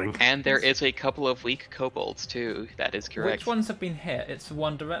healing. And there is a couple of weak kobolds too, that is correct. Which ones have been hit? It's the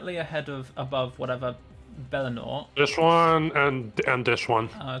one directly above whatever Belanor. This one and this one.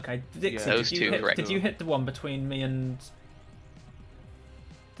 Oh, okay. Dixie, Yeah, those did two, you hit, correct. did you hit the one between me and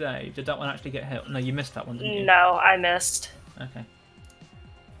Dave? Did that one actually get hit? No, you missed that one, didn't you? No, I missed. Okay.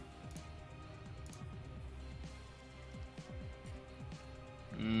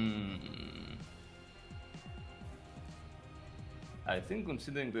 I think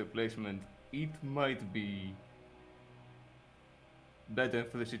considering the placement, it might be better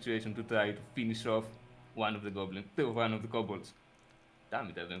for the situation to try to finish off one of the kobolds. Damn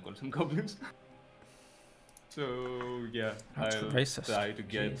it, I didn't call them goblins. So yeah, That's I'll racist. try to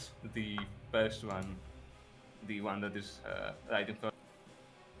get Jeez. the first one, the one that is right in front.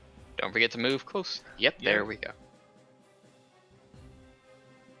 Don't forget to move close. Yep, Yeah. there we go.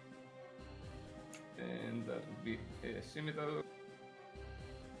 And that would be a scimitar.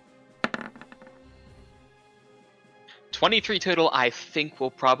 23 total, I think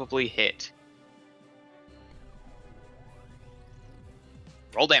will probably hit.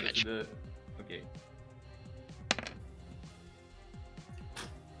 Roll damage. Okay.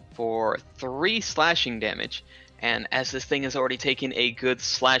 For 3 slashing damage, and as this thing has already taken a good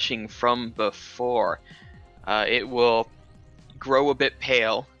slashing from before, it will grow a bit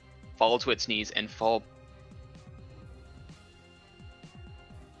pale, fall to its knees, and fall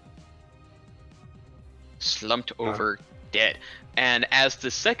slumped over dead. And as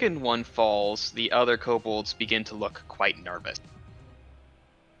the second one falls, the other kobolds begin to look quite nervous.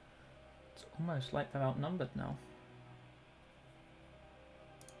 It's almost like they're outnumbered now.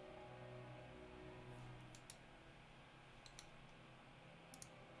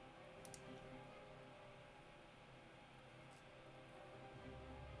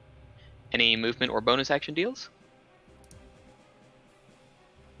 Any movement or bonus action deals?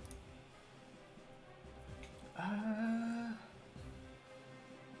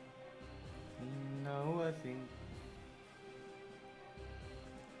 No,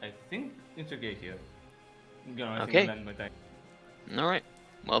 I think it's okay here. I think Okay. I'll end my time. Alright.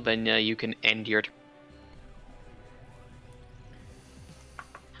 Well, then you can end your turn.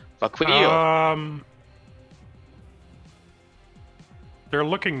 Vakhuil. They're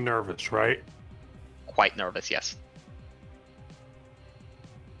looking nervous, right? Quite nervous, yes.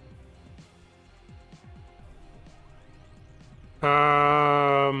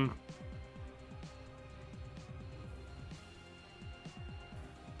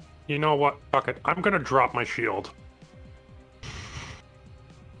 You know what? Fuck it. I'm gonna drop my shield.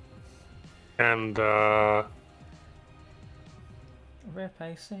 And, Rip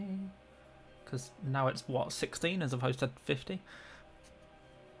AC. Because now it's, what, 16 as opposed to 50?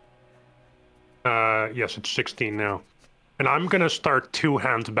 yes, it's 16 now. And I'm gonna start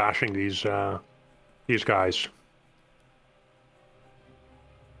two-hand bashing these guys.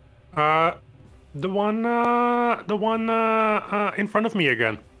 The one in front of me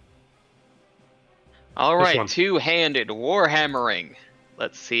again. All This right, one. two-handed warhammering.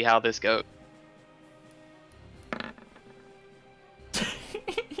 Let's see how this goes.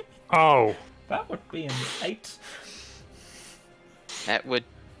 Oh, That would be an 8. That would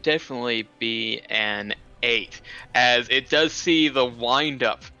definitely be an 8, as it does see the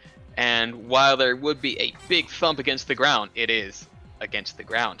wind-up, and while there would be a big thump against the ground, it is against the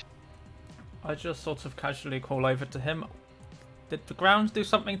ground. I just sort of casually call over to him. Did the ground do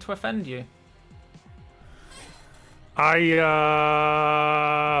something to offend you? I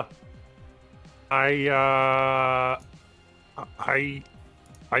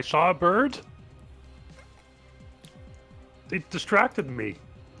saw a bird. It distracted me.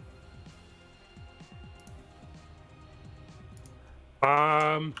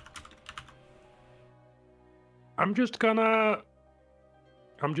 I'm just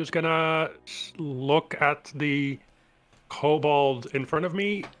gonna look at the kobold in front of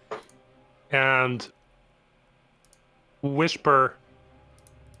me and whisper,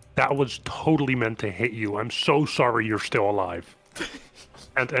 "That was totally meant to hit you. I'm so sorry you're still alive."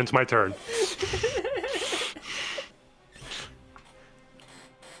 And ends my turn.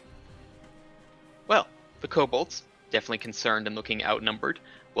 Well, the kobolds, definitely concerned and looking outnumbered,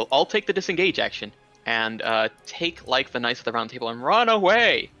 will all take the disengage action and take like the Knights of the Round Table and run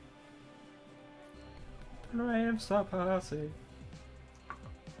away. Well,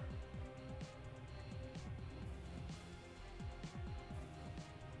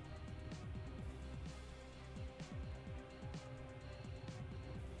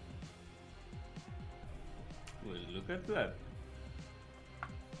 look at that.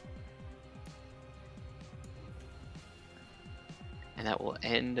 And that will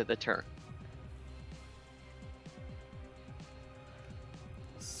end the turn.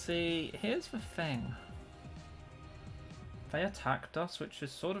 See, here's the thing. They attacked us, which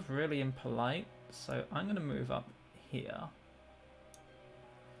is sort of really impolite, so I'm going to move up here.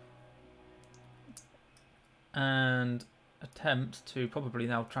 And attempt to probably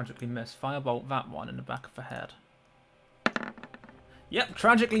now tragically miss. Firebolt that one in the back of the head. Yep,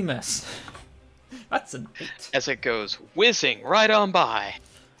 tragically miss. That's an 8. as it goes whizzing right on by.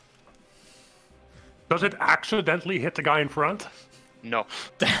 Does it accidentally hit the guy in front? No,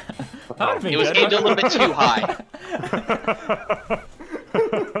 That'd be it was good. aimed a little bit too high.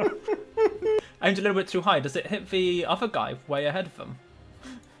 Aimed a little bit too high. Does it hit the other guy way ahead of them?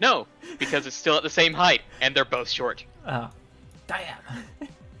 No, because it's still at the same height, and they're both short. Ah, damn.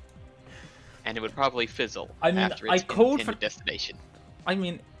 And it would probably fizzle I mean, after I its called intended for- destination. I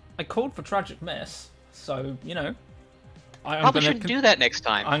mean, I called for tragic miss, so you know. I'm Probably gonna shouldn't do that next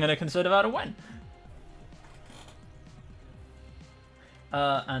time. I'm gonna consider that a win.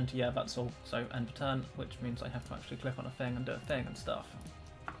 And yeah, that's all. So end of turn, which means I have to actually click on a thing and do a thing and stuff.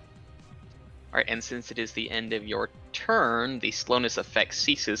 Alright, and since it is the end of your turn, the slowness effect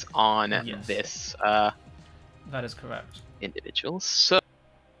ceases on Yes. this That is correct. individual. So,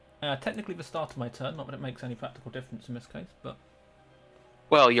 Technically the start of my turn, not that it makes any practical difference in this case, but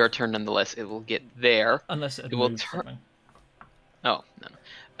well, your turn nonetheless. It will get there. unless it It will moves turn- something. Oh,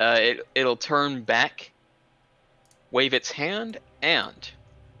 no. It'll turn back, wave its hand, and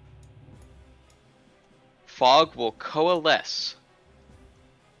fog will coalesce.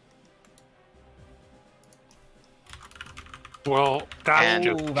 Well, that's And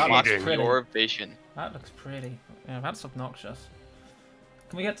just that looks cheating. pretty. your vision. That looks pretty. Yeah, that's obnoxious.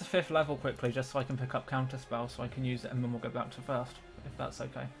 Can we get to 5th level quickly, just so I can pick up counter spell, so I can use it, and then we'll go back to 1st, if that's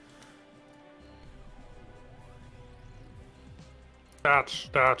okay.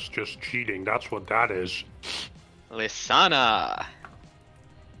 That's just cheating. That's what that is. Lisana.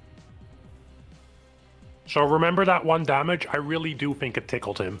 So remember that 1 damage? I really do think it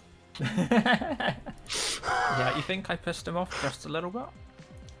tickled him. Yeah, you think I pissed him off just a little bit?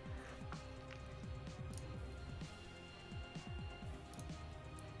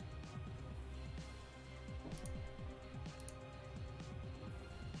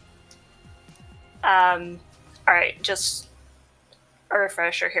 Alright, just a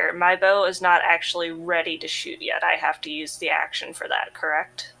refresher here. My bow is not actually ready to shoot yet. I have to use the action for that,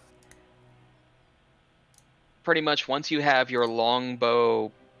 correct? Pretty much once you have your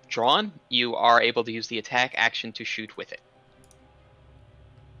longbow drawn, you are able to use the attack action to shoot with it.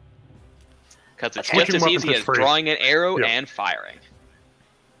 Because it's Switching just as weapons easy is as free. drawing an arrow Yeah. and firing.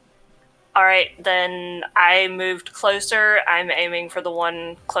 Alright, then I moved closer. I'm aiming for the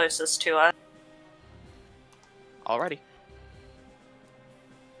one closest to us. Alrighty.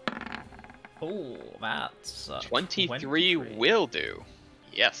 Oh, that's 23 will do.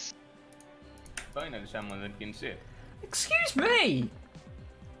 Yes. Finally, someone that can see. Excuse me!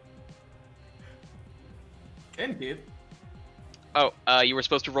 And hit. Oh, you were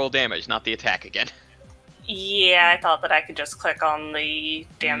supposed to roll damage, not the attack again. Yeah, I thought that I could just click on the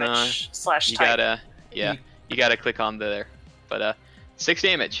damage slash You type. gotta, yeah, you gotta click on there. But 6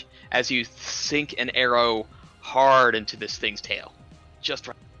 damage as you sink an arrow hard into this thing's tail. Just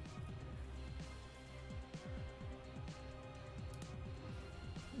right.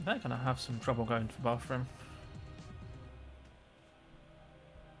 They're gonna have some trouble going to the bathroom.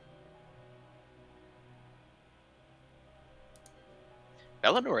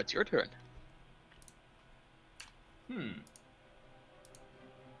 Belanor, it's your turn.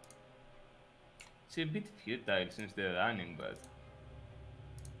 It's a bit futile since they're running, but...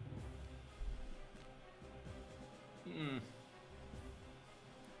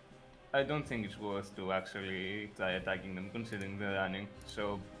 I don't think it's worth to actually try attacking them considering they're running,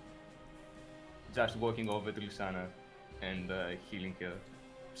 so... Just walking over to Lisana and healing her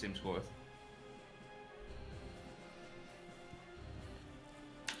seems worth.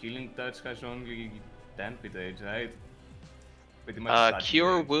 Healing touch has only 10 hit rage, right? Pretty much starting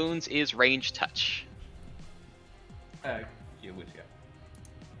Cure range. wounds is range touch. Cure wounds, yeah.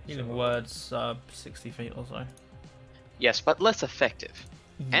 Healing So- words, 60 feet or so. Yes, but less effective,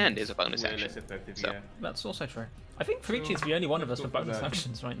 and is a Way bonus action. less effective, So- yeah. That's also true. I think Frici's the only one of us let's with go for bonus that.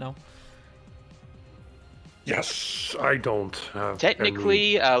 actions right now. Yes, I don't have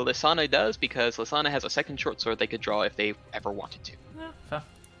Technically, Lisana does, because Lisana has a second short sword they could draw if they ever wanted to. Yeah, fair.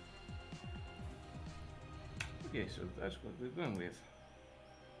 Okay, so that's what we're going with.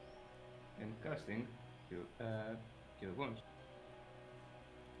 And casting cure wounds.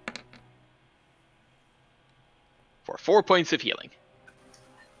 For 4 points of healing.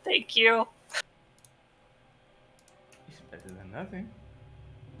 Thank you. It's better than nothing.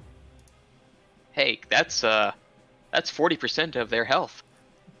 Hey, that's 40% of their health.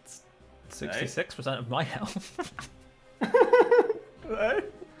 66% of my health. Right?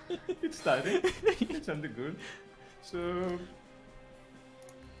 It's starting. It's something good. So...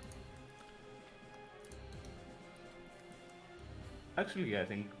 Actually, I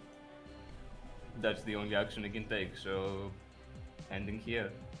think that's the only action he can take, so ending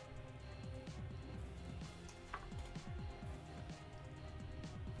here.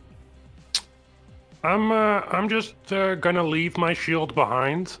 I'm just gonna leave my shield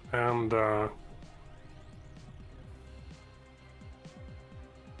behind and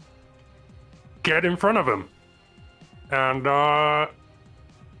get in front of him and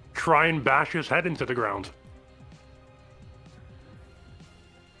try and bash his head into the ground.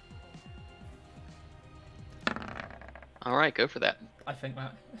 All right, go for that. I think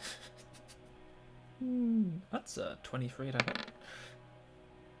that. That's 23, I think.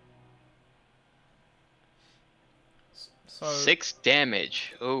 So 6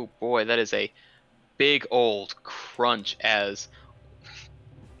 damage. Oh boy, that is a big old crunch as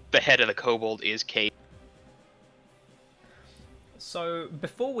the head of the kobold is caved. So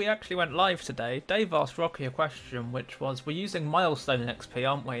before we actually went live today, Dave asked Rocky a question, which was, we're using milestone XP,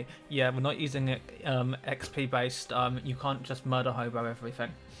 aren't we? Yeah, we're not using it XP based. You can't just murder hobo everything.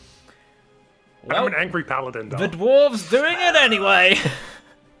 Well, I'm an angry paladin, though. the dwarves doing it anyway.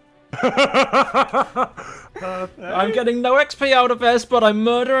 I'm getting no XP out of this, but I'm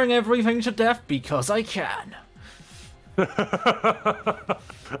murdering everything to death because I can.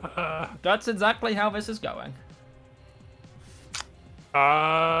 That's exactly how this is going.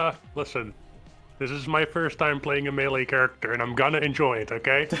 Listen. This is my first time playing a melee character, and I'm gonna enjoy it,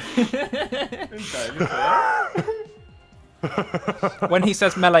 okay? When he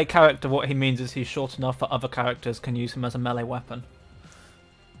says melee character, what he means is he's short enough that other characters can use him as a melee weapon.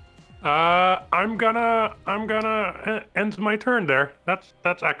 I'm gonna end my turn there. That's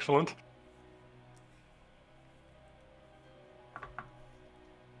excellent.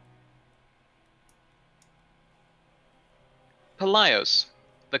 Pelaios,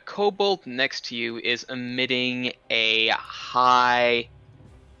 the kobold next to you is emitting a high-pitched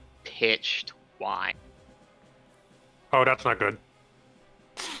whine. Oh, that's not good.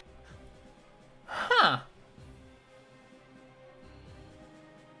 Huh.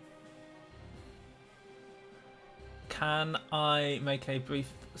 Can I make a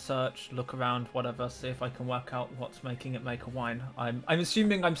brief search, look around, whatever, see if I can work out what's making it make a whine? I'm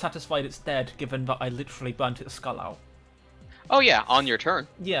assuming I'm satisfied it's dead, given that I literally burnt its skull out. Oh yeah, on your turn.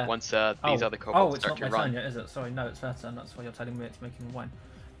 Yeah. Once these other kobolds it's start not to my run. turn yet, is it? Sorry, no, it's their turn. That's why you're telling me it's making a whine.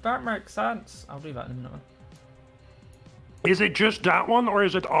 That makes sense. I'll do that in a minute. Is it just that one, or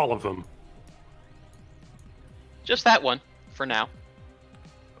is it all of them? Just that one, for now.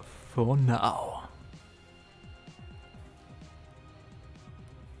 For now.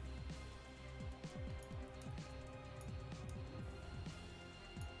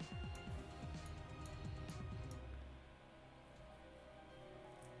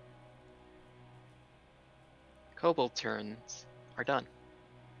 Kobold turns are done.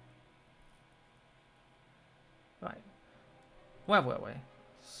 Right. Where were we?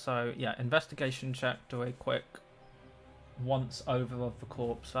 So, yeah, investigation check, do a quick once over of the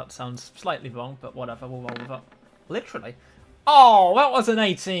corpse. That sounds slightly wrong, but whatever, we'll roll with it. Literally. Oh, that was an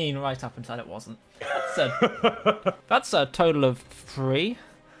 18 right up until it wasn't. That's a total of 3.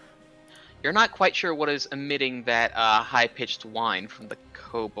 You're not quite sure what is emitting that high-pitched whine from the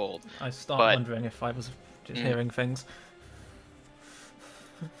kobold. I start but... wondering if I was just hearing things.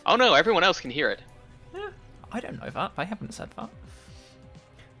 Oh no, everyone else can hear it. Yeah, I don't know that. I haven't said that.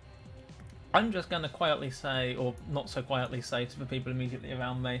 I'm just going to quietly say, or not so quietly say to the people immediately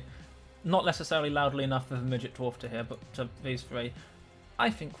around me, not necessarily loudly enough for the midget dwarf to hear, but to these 3, I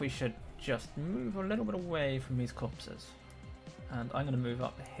think we should just move a little bit away from these corpses. And I'm going to move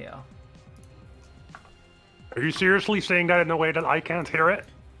up here. Are you seriously saying that in a way that I can't hear it?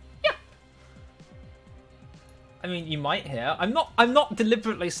 I mean, you might hear. I'm not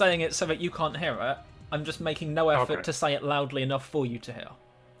deliberately saying it so that you can't hear it. I'm just making no effort to say it loudly enough for you to hear.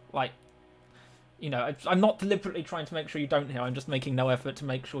 Like, you know, I'm not deliberately trying to make sure you don't hear. I'm just making no effort to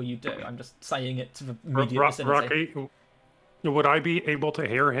make sure you do. I'm just saying it to the immediate vicinity. Rocky, would I be able to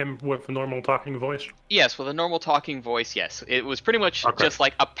hear him with a normal talking voice? Yes, with a normal talking voice, yes. It was pretty much just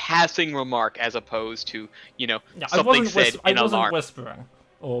like a passing remark as opposed to, you know, something said in I wasn't alarm. whispering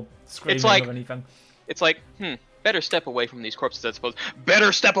or screaming or anything. It's like, better step away from these corpses, I suppose.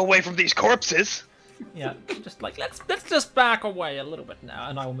 Better step away from these corpses! Yeah, just like, let's just back away a little bit now,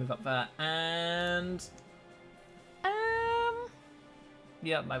 and I will move up there, and...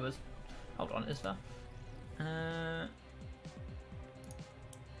 Yeah, I was... Hold on, is there?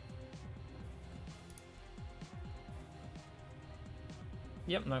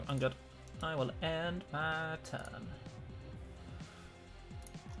 Yep, no, I'm good. I will end my turn.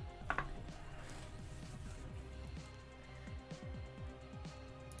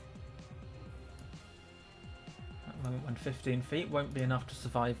 when 15 feet won't be enough to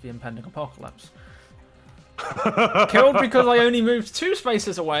survive the impending apocalypse. Killed because I only moved 2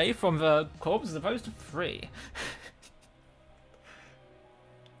 spaces away from the corpse as opposed to 3.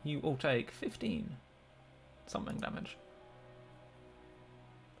 You all take 15 something damage.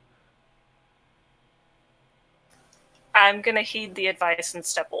 I'm gonna heed the advice and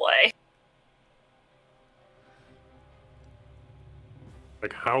step away.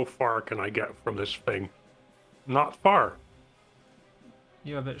 Like, how far can I get from this thing? Not far.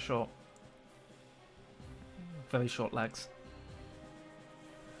 You're a bit short. Very short legs.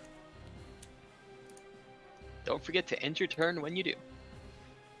 Don't forget to end your turn when you do.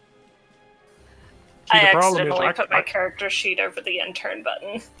 See, I the problem is accidentally put my character sheet over the intern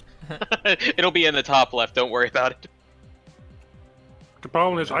button. It'll be in the top left, don't worry about it. The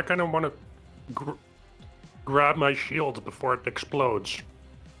problem is I kind of want to grab my shield before it explodes.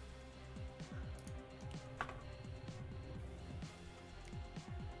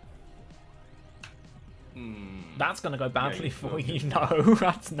 That's going to go badly Yeah, for you, no.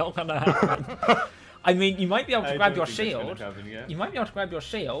 That's not going to happen. I mean, you might be able to grab your shield. You might be able to grab your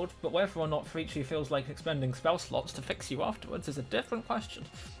shield, but whether or not Frici feels like expending spell slots to fix you afterwards is a different question.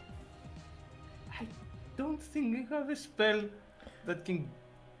 I don't think I have a spell that can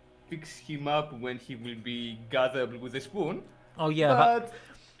fix him up when he will be gathered with a spoon. Oh yeah, but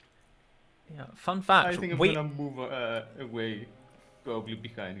yeah. Fun fact: I think I'm gonna move away, probably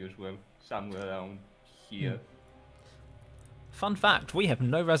behind you as well, somewhere around here. Fun fact: we have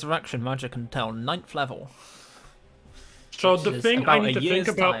no resurrection magic until 9th level. So the thing I need to think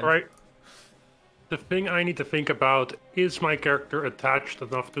about, time. right? The thing I need to think about is my character attached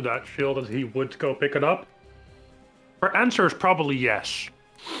enough to that shield that he would go pick it up? Our answer is probably yes.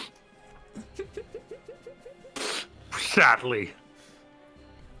 Sadly.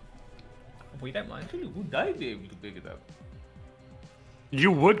 We don't mind. Actually, would I be able to pick it up?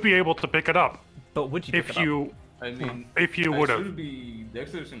 You would be able to pick it up. But would you pick it up? I mean, if you I would should have. be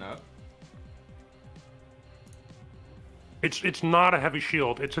dexterous enough. It's not a heavy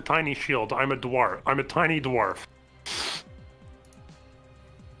shield. It's a tiny shield. I'm a dwarf. I'm a tiny dwarf.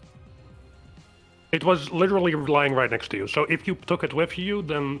 It was literally lying right next to you. So if you took it with you,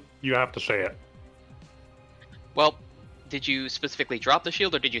 then you have to say it. Well, did you specifically drop the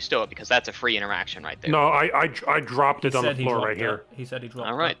shield or did you stow it? Because that's a free interaction right there. No, I dropped it on the floor right here. He said he dropped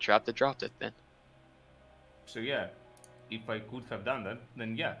it. All right, dropped it then. So yeah, if I could have done that,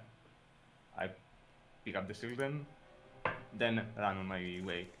 then yeah, I pick up the shield then run on my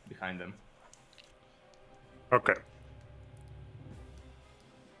way behind them. Okay.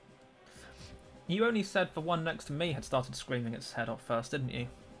 You only said the one next to me had started screaming its head off first, didn't you?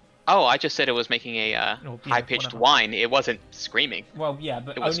 Oh, I just said it was making a high-pitched whatever. whine. It wasn't screaming. Well, yeah,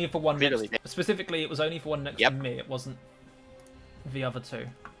 but It was only for one next... clearly- Specifically, it was only for one next Yep. to me. It wasn't the other two.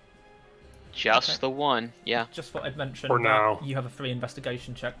 Just Okay. the one, yeah. Just thought I'd mention For that now. you have a free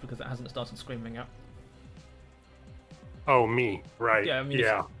investigation check because it hasn't started screaming yet. Oh, me. Right. Yeah, I mean,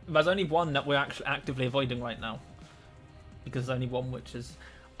 yeah. there's only one that we're actually actively avoiding right now. Because there's only one which is...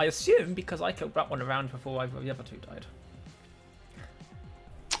 I assume because I killed that one around before either of the other two died.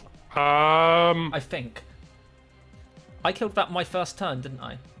 I think. I killed that my first turn, didn't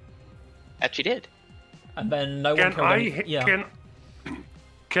I? Actually did. And then no one Can killed I any... Yeah.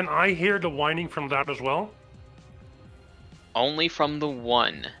 can I hear the whining from that as well? Only from the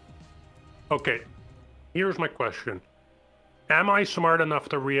one. Okay. Here's my question. Am I smart enough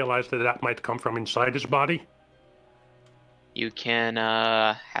to realize that that might come from inside his body? You can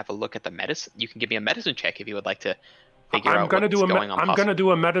have a look at the medicine. You can give me a medicine check if you would like to figure I'm out gonna what's do a going on. I'm gonna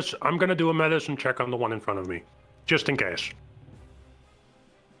do a medicine check on the one in front of me, just in case.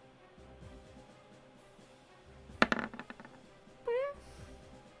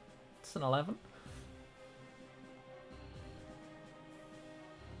 It's an 11.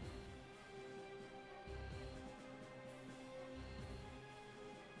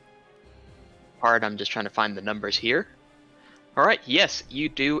 Part. I'm just trying to find the numbers here. All right. Yes, you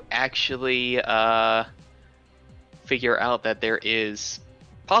do actually figure out that there is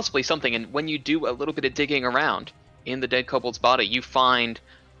possibly something. And when you do a little bit of digging around in the dead kobold's body, you find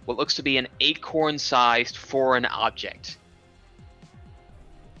what looks to be an acorn-sized foreign object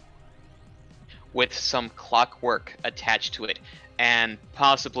with some clockwork attached to it, and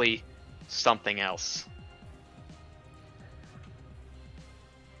possibly something else.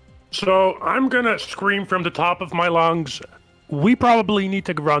 So I'm gonna scream from the top of my lungs. We probably need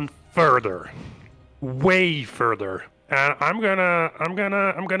to run further, way further, and I'm gonna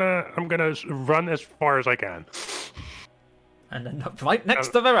run as far as I can. And then right next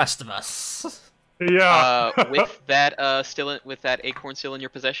to the rest of us. Yeah. With that with that acorn still in your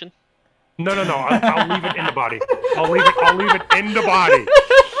possession? No. I'll leave it in the body. I'll leave it in the body.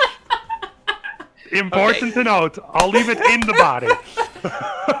 Important to note. I'll leave it in the body.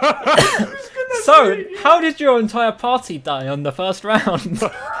 So, how did your entire party die on the first round?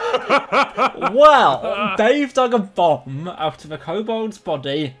 Well, Dave dug a bomb out of a kobold's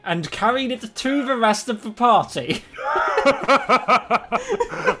body and carried it to the rest of the party.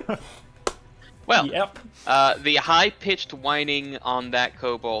 Well, Yep. the high-pitched whining on that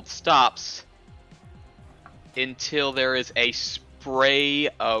kobold stops until there is a spray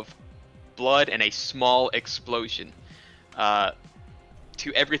of blood and a small explosion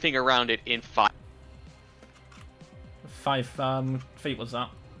to everything around it in 5. 5 feet was that?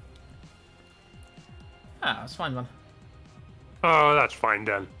 Ah, that's fine, man. Oh, that's fine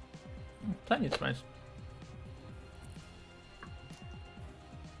then. Plenty of space.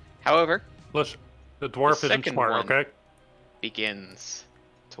 However, Listen, the dwarf isn't second smart, one okay? begins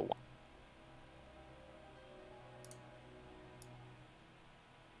to whine.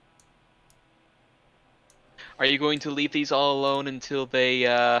 Are you going to leave these all alone until they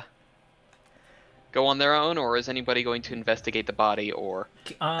go on their own, or is anybody going to investigate the body or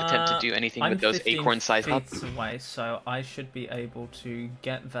attempt to do anything with those acorn-sized I'm huts? 15 feet away, so I should be able to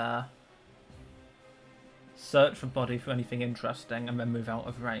get there, search for body for anything interesting, and then move out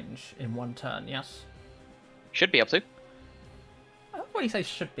of range in one turn, yes? Should be able to. I don't really say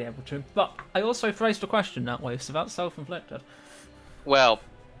should be able to, but I also phrased a question that way, so that's self-inflicted. Well,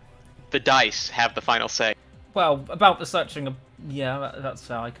 the dice have the final say. Well, about the searching of... Yeah, that's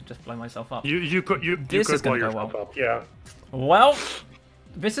how I could just blow myself up. You could This is blow gonna go yourself well. up, yeah. Well,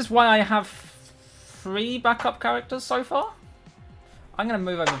 this is why I have 3 backup characters so far. I'm going to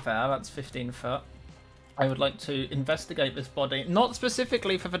move over there, that's 15 foot. I would like to investigate this body, not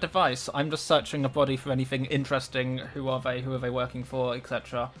specifically for the device, I'm just searching a body for anything interesting, who are they working for,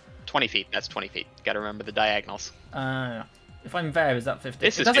 etc. 20 feet, that's 20 feet. Gotta remember the diagonals. If I'm there, is that 15?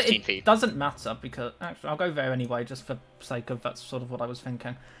 This is 15 feet. It doesn't matter, because... Actually, I'll go there anyway, just for sake of that's sort of what I was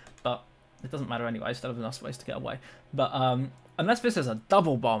thinking. But it doesn't matter anyway, I still have enough space to get away. But, unless this is a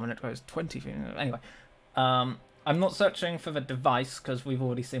double bomb and it goes 20 feet... Anyway. I'm not searching for the device, because we've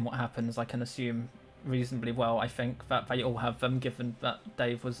already seen what happens. I can assume reasonably well, I think, that they all have them, given that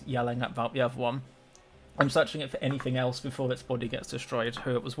Dave was yelling about the other one. I'm searching it for anything else before its body gets destroyed.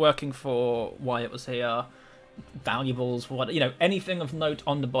 Who it was working for, why it was here... valuables, what, anything of note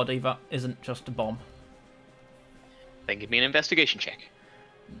on the body that isn't just a bomb. Then give me an investigation check.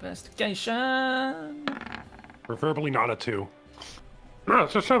 Investigation. Preferably not a 2. No,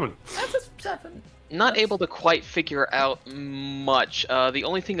 it's a 7. That's a 7. Not able to quite figure out much. The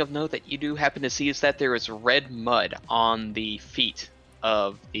only thing of note that you do happen to see is that there is red mud on the feet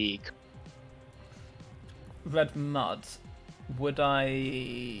of the... Red mud. Would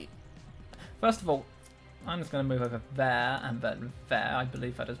I... First of all, I'm just going to move over there and then there. I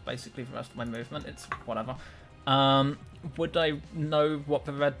believe that is basically the rest of my movement. It's whatever. Would I know what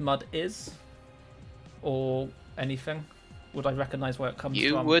the red mud is? Or anything? Would I recognise where it comes from?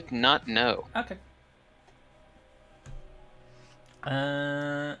 You would not know. Okay.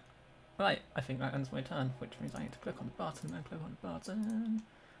 Right, I think that ends my turn, which means I need to click on the button and click on the button.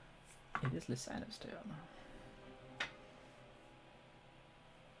 It is Lisana's turn.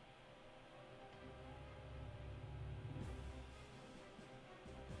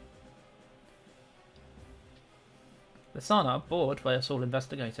 Lisana, bored by us all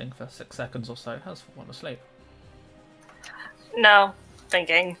investigating for 6 seconds or so, has fallen asleep. No,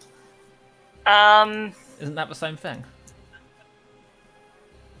 thinking. Isn't that the same thing?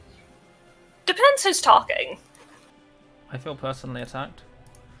 Depends who's talking. I feel personally attacked.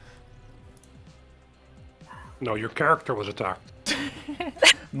 No, your character was attacked.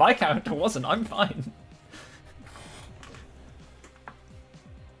 My character wasn't, I'm fine.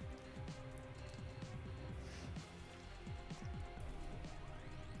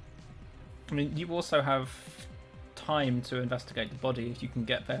 I mean, you also have time to investigate the body if you can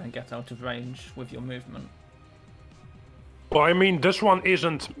get there and get out of range with your movement. Well, I mean, this one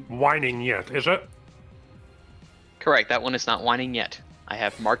isn't whining yet, is it? Correct, that one is not whining yet. I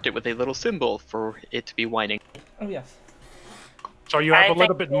have marked it with a little symbol for it to be whining. Oh yes. So you have I a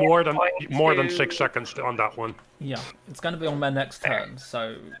little think bit more than going to- 6 seconds on that one. Yeah, it's going to be on my next turn,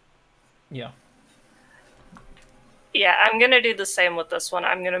 so yeah. Yeah, I'm gonna do the same with this one.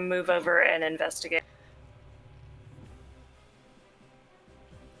 I'm gonna move over and investigate.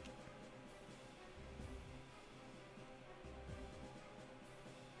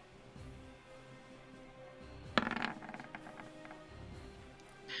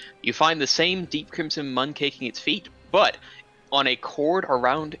 You find the same deep crimson mud caking its feet, but on a cord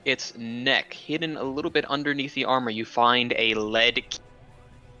around its neck, hidden a little bit underneath the armor, you find a lead key.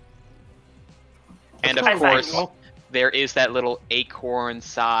 And of course, there is that little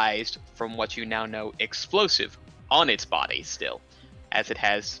acorn-sized, from what you now know, explosive on its body still, as it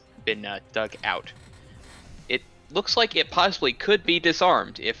has been dug out. It looks like it possibly could be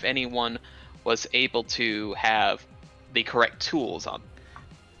disarmed if anyone was able to have the correct tools on.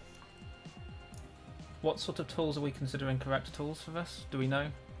 What sort of tools are we considering correct tools for this? Do we know?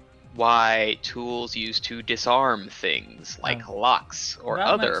 Why, tools used to disarm things, like locks or That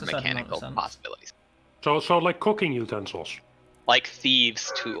other makes a certain amount of mechanical sense. possibilities. So like cooking utensils. Like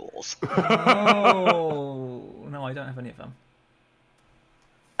thieves' tools. Oh, no, I don't have any of them.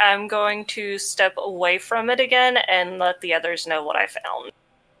 I'm going to step away from it again and let the others know what I found.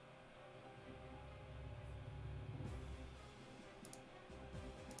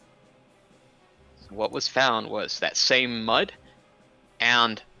 What was found was that same mud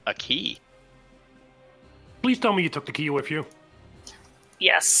and a key. Please tell me you took the key with you.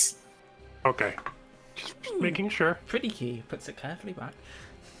 Yes. Okay. Just making sure. Pretty key. Puts it carefully back.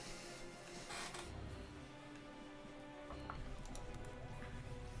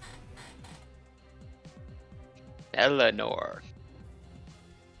 Belanor.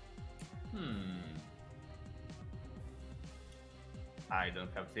 I don't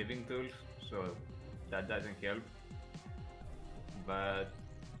have saving tools, so that doesn't help. But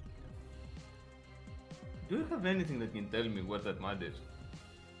do you have anything that can tell me what that mud is?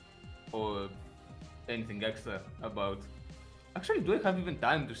 Or anything extra about... Actually, do I have even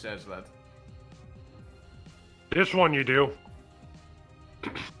time to search that? This one you do.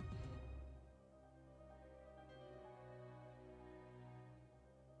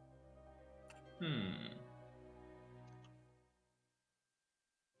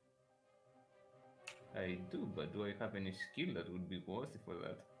 I do, but do I have any skill that would be worthy for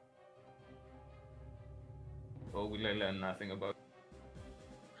that? Or will I learn nothing about it?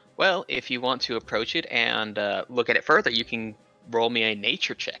 Well, if you want to approach it and look at it further, you can roll me a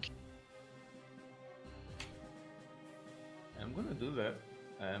nature check. I'm gonna do that.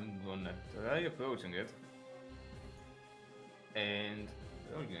 I'm gonna try approaching it. And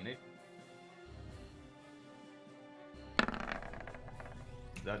roll unit.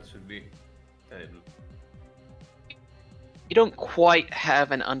 That should be terrible. You don't quite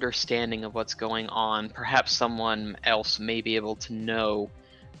have an understanding of what's going on. Perhaps someone else may be able to know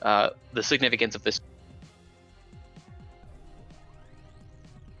the significance of this.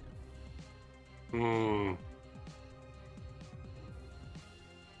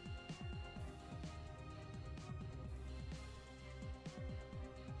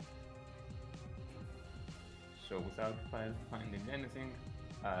 So without finding anything,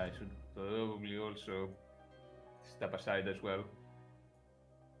 I should probably also step aside as well.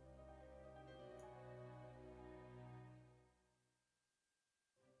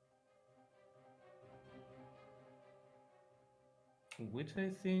 Which I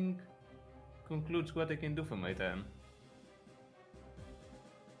think concludes what I can do for my turn.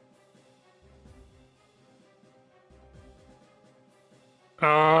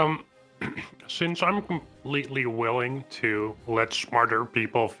 Since I'm completely willing to let smarter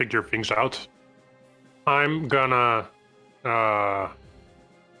people figure things out, I'm gonna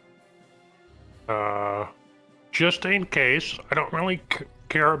just in case, I don't really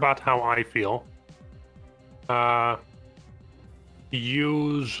care about how I feel,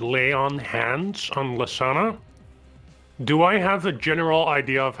 use lay on hands on Lisana. Do I have a general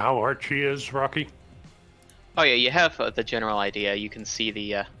idea of how hard she is, Rocky? Oh yeah, you have the general idea. You can see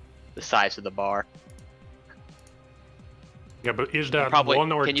the size of the bar. Yeah, but is that Probably,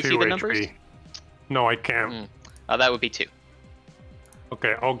 1 or can you 2 see the HP? numbers? No, I can't. That would be 2.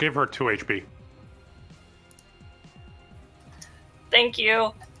 Okay, I'll give her 2 HP. Thank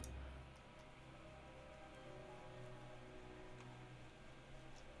you.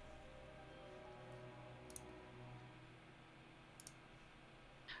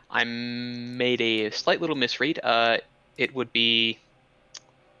 I made a slight little misread. It would be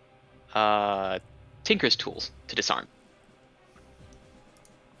Tinker's tools to disarm.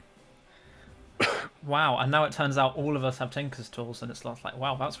 Wow, and now it turns out all of us have Tinker's tools, and it's like,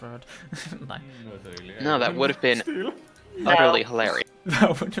 wow, that's rude. Like, Not really. No, that would have been utterly hilarious.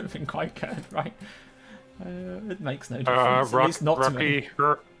 that would have been quite good, right? It makes no difference. At least not to me.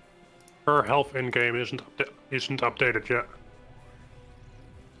 Rocky, her health in game isn't updated yet.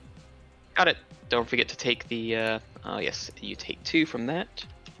 Got it. Don't forget to take the. Oh yes, you take 2 from that.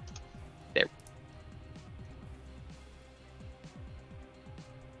 There.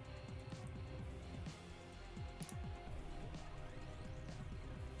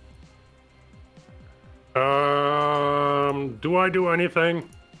 do I do anything?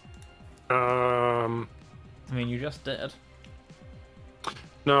 I mean, you just did.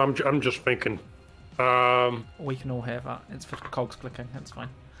 No, I'm just thinking. We can all hear that. It's for cogs clicking. It's fine.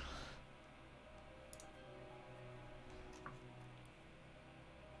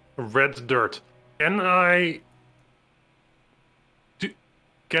 Red dirt. Can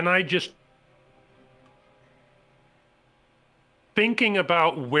I just... Thinking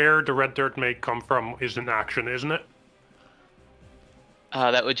about where the red dirt may come from is an action, isn't it?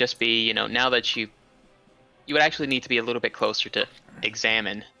 That would just be, you know, now that you would actually need to be a little bit closer to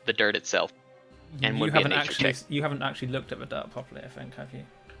examine the dirt itself. And You would be a haven't nature actually check. you haven't actually looked at the dirt properly, I think, have you?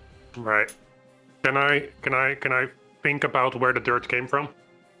 Right. Can I think about where the dirt came from?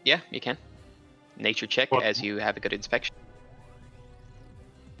 Yeah, you can. Nature check What? as you have a good inspection.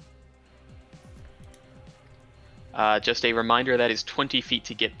 Just a reminder that is 20 feet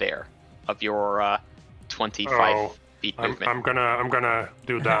to get there of your 25 feet movement. I'm gonna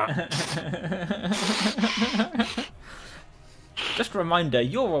do that. Just a reminder,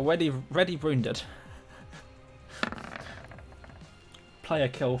 you're already ready wounded. Player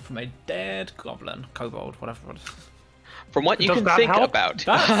kill from a dead goblin, kobold, whatever it is. From what you Does can that think help? about,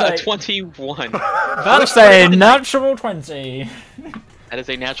 That's a- 21. That's a natural 20. That is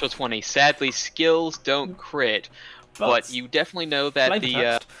a natural 20. Sadly, skills don't crit, but you definitely know that Flavor the.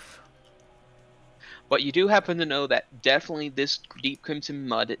 text. But you do happen to know that definitely this deep crimson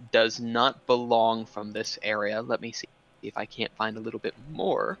mud does not belong from this area. Let me see if I can't find a little bit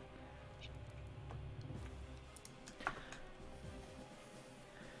more.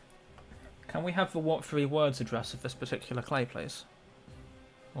 Can we have the what 3 words address of this particular clay, please?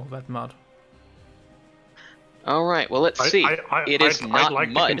 Or red mud? All right. Well, let's see. It is I'd not like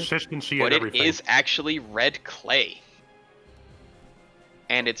the mud, consistency but and it everything. is actually red clay,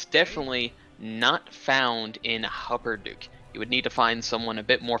 and it's definitely not found in Hupperdook. You would need to find someone a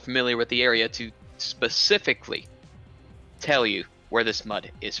bit more familiar with the area to specifically tell you where this mud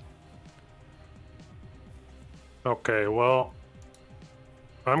is. Okay, well,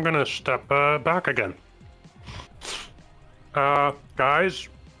 I'm gonna step back again. Guys,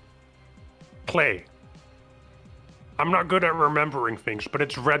 clay. I'm not good at remembering things, but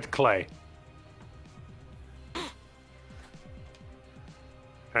it's red clay.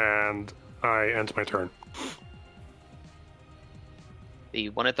 And I end my turn. The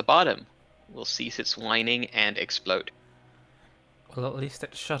one at the bottom will cease its whining and explode. Well, at least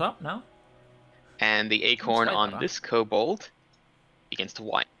it's shut up now. And the acorn way on better. this kobold begins to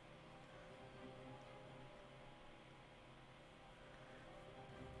whine.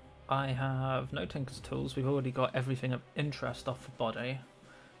 I have no Tinker's Tools. We've already got everything of interest off the body.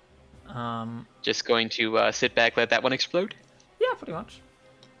 Just going to sit back, let that one explode. Yeah, pretty much.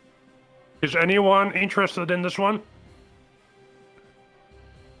 Is anyone interested in this one?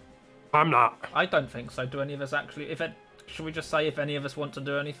 I'm not. I don't think so. Do any of us actually? Should we just say if any of us want to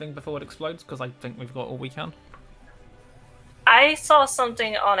do anything before it explodes? Because I think we've got all we can. I saw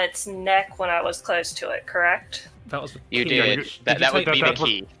something on its neck when I was close to it, correct? That was the You key. did. That would take be that- the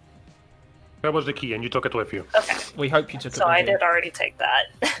key. That was the key, and you took it with you. Okay, We hope you took it. so with I you. did already take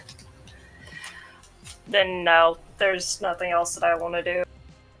that. Then no, there's nothing else that I want to do.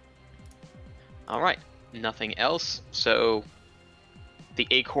 All right, nothing else. So the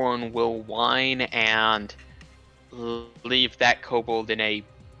acorn will whine and leave that kobold in a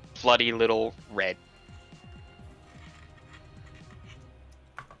bloody little red.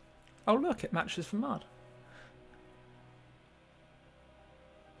 Oh look, it matches the mud.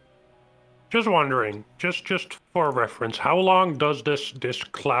 Just wondering, just for reference, how long does this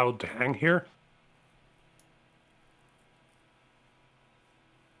cloud hang here?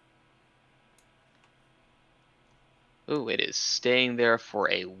 Ooh, it is staying there for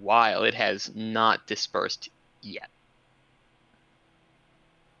a while. It has not dispersed yet.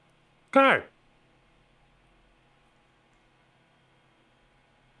 Okay.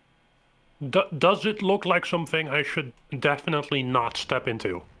 Does it look like something I should definitely not step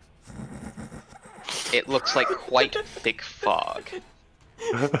into? It looks like quite thick fog.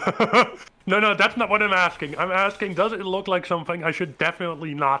 No, that's not what I'm asking. I'm asking, does it look like something I should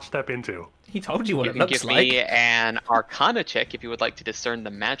definitely not step into? He told you what You it can looks give like. me an Arcana check if you would like to discern the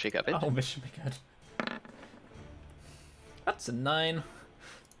magic of it. Oh, this should be good. That's a 9.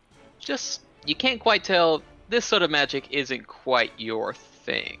 Just, you can't quite tell. This sort of magic isn't quite your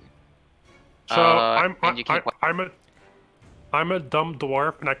thing. So and you can't quite... I'm a dumb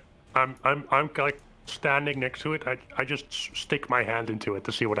dwarf, and I'm like standing next to it. I just stick my hand into it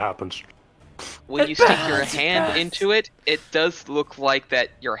to see what happens. When you stick your hand into it, it does look like that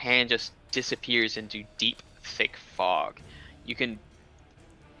your hand just disappears into deep, thick fog. You can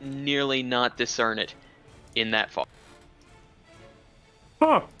nearly not discern it in that fog.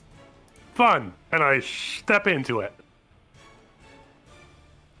 Huh. Fun. And I step into it.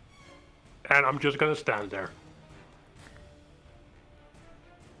 And I'm just gonna stand there.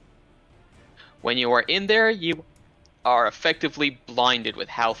 When you are in there, you are effectively blinded with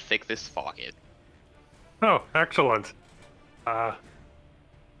how thick this fog is. Oh, excellent. Well,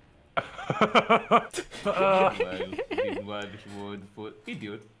 the Welsh word for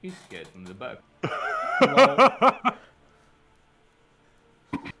idiot is get from the back.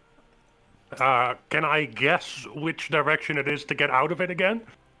 Can I guess which direction it is to get out of it again?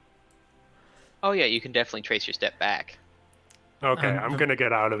 Oh yeah, you can definitely trace your step back. Okay, I'm gonna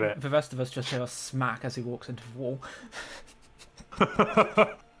get out of it. The rest of us just hear a smack as he walks into the wall.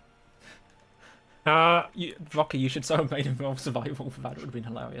 Rocky, you should so have made him roll survival for that. It would have been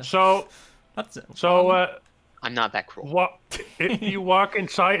hilarious. So, That's it. I'm not that cruel. what if you walk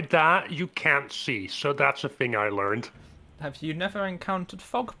inside that, you can't see. So that's a thing I learned. Have you never encountered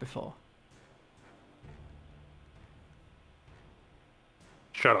fog before?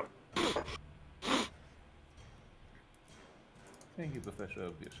 Shut up. Thank you, Professor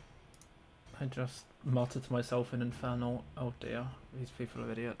Obvious. I just muttered to myself in Infernal, oh dear, these people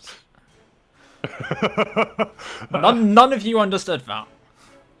are idiots. None of you understood that.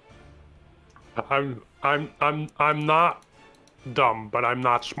 I'm not dumb, but I'm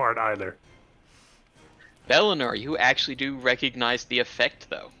not smart either. Belanor, you actually do recognize the effect,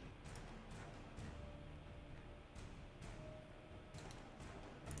 though.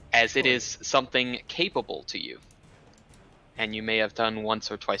 As it is something capable to you. And you may have done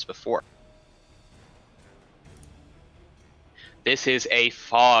once or twice before. This is a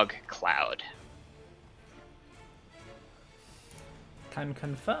fog cloud. Can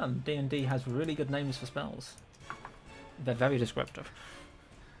confirm D&D has really good names for spells. They're very descriptive.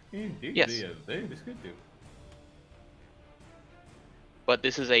 Indeed, Yes. they are very descriptive. But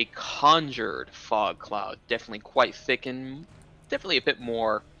this is a conjured fog cloud. Definitely quite thick and definitely a bit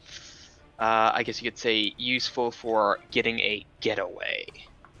more, I guess you could say, useful for getting a getaway.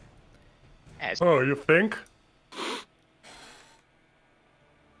 Oh, you think?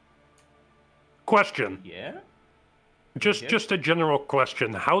 Question. Yeah? Just a general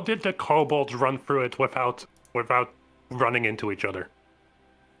question. How did the kobolds run through it without running into each other?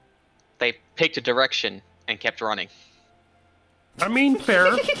 They picked a direction and kept running. I mean,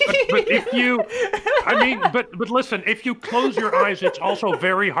 fair. but if you, but listen, if you close your eyes, it's also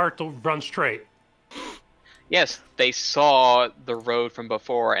very hard to run straight. Yes, they saw the road from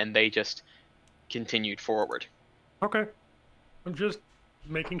before and they just continued forward. Okay, I'm just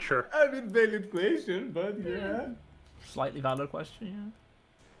making sure. I mean, valid question, but yeah. Slightly valid question,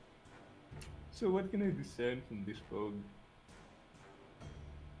 yeah. So what can I discern from this fog?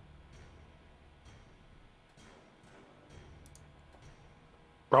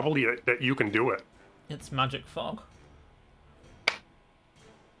 Probably that you can do it. It's magic fog.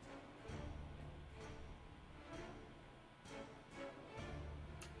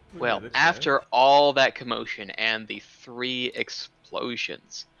 Well, that's after all that commotion and the 3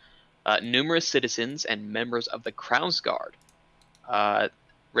 explosions, numerous citizens and members of the Crown's Guard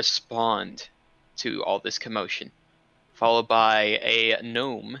respond to all this commotion, followed by a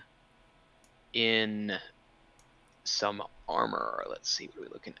gnome in some armor. Let's see, what are we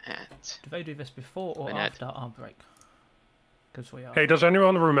looking at? Do they do this before or Minette. after our break? Because we are. Hey, does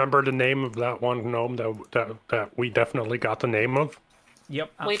anyone remember the name of that one gnome that we definitely got the name of?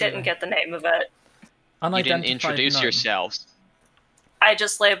 Yep, We didn't get the name of it. You didn't introduce gnome. yourselves. I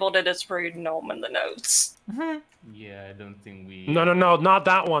just labeled it as rude gnome in the notes. Yeah, I don't think we... No, not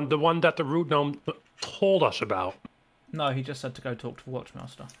that one. The one that the rude gnome told us about. No, he just said to go talk to the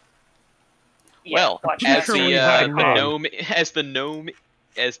Watchmaster. Yeah, Well, watch as that. sure we had a gnome,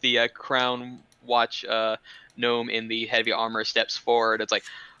 as the Crown Watch gnome in the heavy armor steps forward, it's like,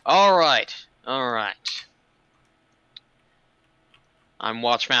 all right. I'm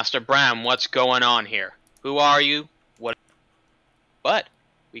Watchmaster Bram. What's going on here? Who are you? What? But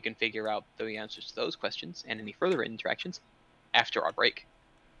we can figure out the answers to those questions and any further interactions after our break.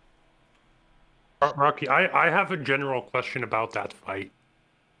 Rocky, I have a general question about that fight.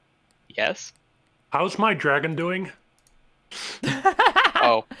 Yes? How's my dragon doing?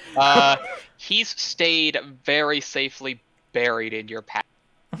 Oh, he's stayed very safely buried in your path.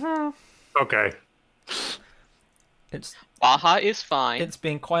 Okay. Baja is fine. It's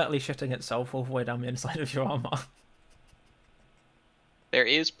been quietly shitting itself all the way down the inside of your armor. There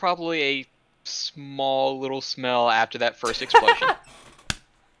is probably a small little smell after that first explosion.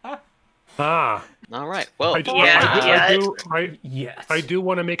 Ah. All right. Well, Yes. I do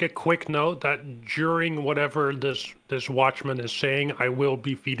want to make a quick note that during whatever this watchman is saying, I will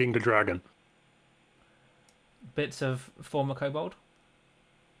be feeding the dragon. Bits of former kobold?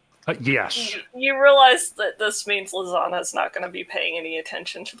 Yes. You realize that this means Lisana's not going to be paying any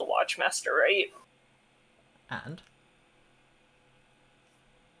attention to the Watchmaster, right? And?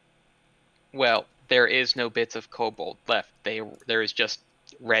 well, there is no bits of kobold left. There is just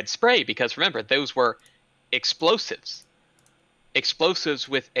red spray, because remember, those were explosives. Explosives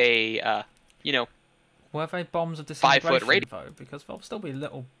with a, Were they bombs of 5 foot disintegration, radius? though? Because there'll still be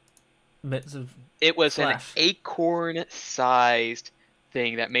little bits of It was flesh. an acorn-sized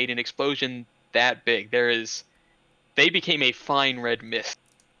thing that made an explosion that big. They became a fine red mist.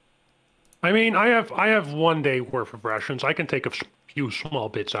 I mean, I have 1 day worth of rations. I can take a few small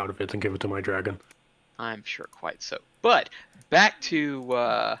bits out of it and give it to my dragon. I'm sure quite so. But back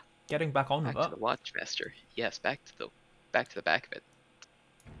to Getting back on back with to the it. Watchmaster. Yes, back to the back of it.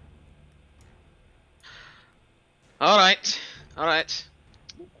 All right.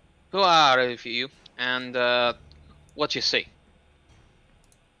 Who are you, and what you see?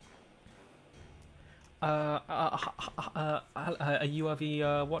 Are you the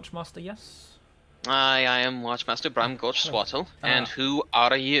Watchmaster, yes? I am Watchmaster Bram Gorgeswattle, and who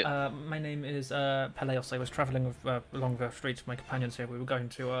are you? My name is Pelaios. I was travelling along the streets with my companions here. We were going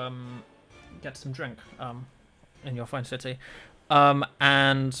to get some drink in your fine city.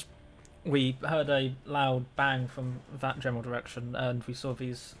 And we heard a loud bang from that general direction, and we saw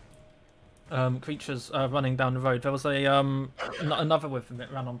these creatures running down the road. There was a another with them. It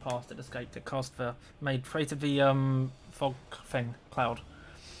ran on past. It escaped. It created the fog thing cloud.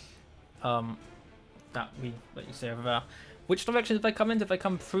 That you see over there. Which direction did they come in? Did they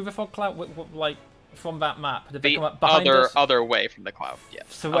come through the fog cloud? Like from that map? Did they come up behind us? Other way from the cloud. Yeah.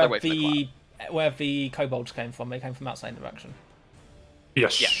 So where the kobolds came from, they came from that same direction.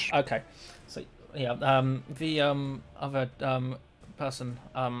 Yes. Yeah. Okay. So yeah, the other person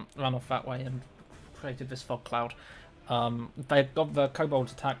ran off that way and created this fog cloud. The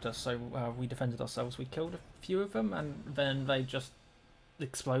kobolds attacked us, so we defended ourselves. We killed a few of them, and then they just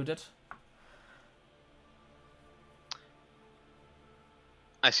exploded.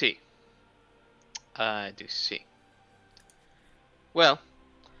 I see. I do see. Well,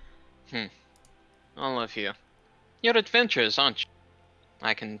 all of you. You're adventurers, aren't you?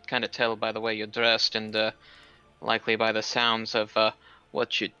 I can kind of tell by the way you're dressed, and likely by the sounds of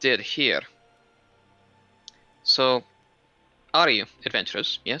what you did here. So, are you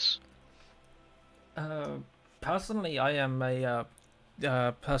adventurers, yes? Personally, I am a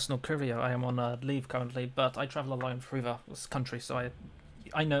personal courier. I am on leave currently, but I travel alone through this country, so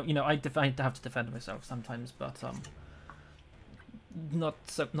I know, I have to defend myself sometimes, but not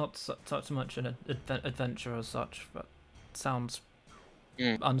so much an adventure as such. But sounds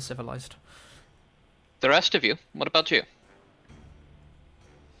uncivilized. The rest of you, what about you?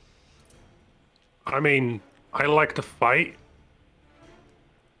 I mean, I like to fight,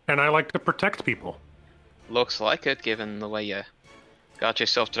 and I like to protect people. Looks like it, given the way you got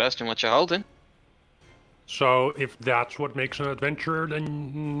yourself dressed and what you're holding. So if that's what makes an adventure,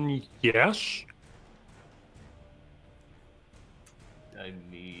 then yes. I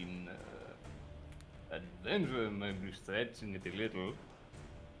mean, adventure might be stretching it a little.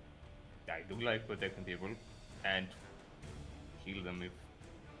 I do like protecting people and heal them if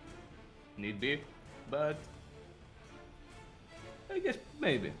need be, but I guess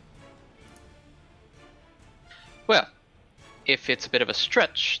maybe. Well, if it's a bit of a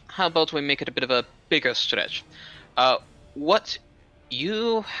stretch, how about we make it a bit of a bigger stretch? What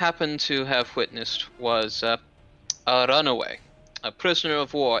you happen to have witnessed was a runaway, a prisoner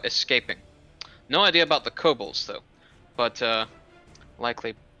of war escaping. No idea about the kobolds, though, but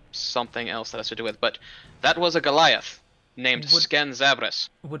likely something else that has to do with. But that was a Goliath named Skenzabris.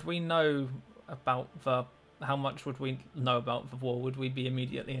 Would we know about how much would we know about the war? Would we be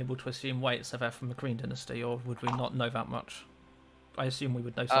immediately able to assume, wait, so they're from the Kreen dynasty, or would we not know that much? I assume we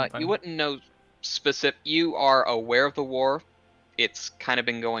would know something. You wouldn't know specific. You are aware of the war. It's kind of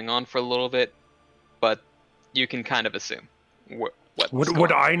been going on for a little bit, but you can kind of assume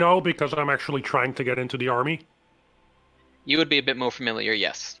Would I know because I'm actually trying to get into the army? You would be a bit more familiar,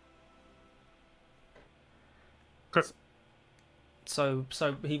 yes. Okay. So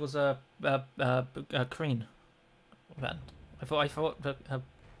he was a Kreen then. I thought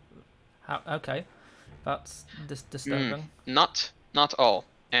okay, that's disturbing. Not all,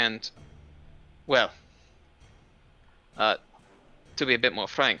 and well, to be a bit more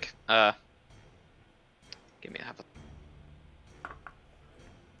frank, give me a half.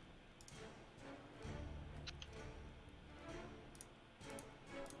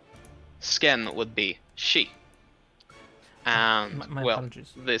 Sken would be she. And, My well,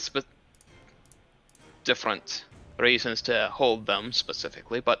 apologies. there's different reasons to hold them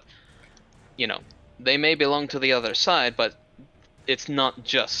specifically, but, you know, they may belong to the other side, but it's not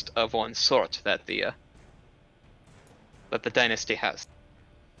just of one sort that the dynasty has.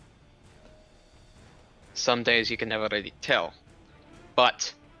 Some days you can never really tell.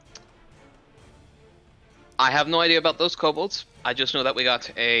 But I have no idea about those kobolds. I just know that we got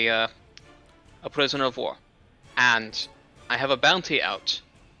a prisoner of war. And I have a bounty out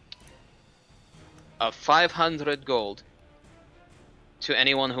of 500 gold to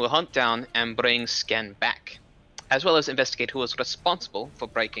anyone who will hunt down and bring Sken back, as well as investigate who was responsible for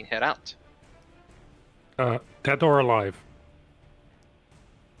breaking her out. Dead or alive?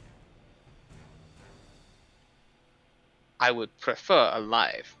 I would prefer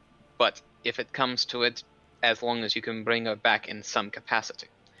alive, but if it comes to it, as long as you can bring her back in some capacity.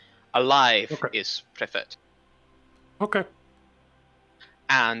 Alive is preferred. Okay.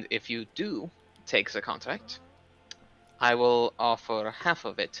 And if you do take the contract, I will offer half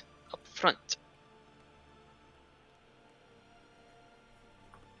of it up front.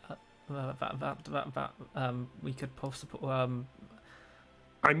 We could possibly.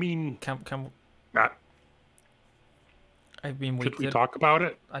 I mean, Can that, I mean, should we talk about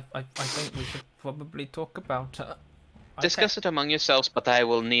it? I think we should probably talk about it. Discuss it among yourselves, but I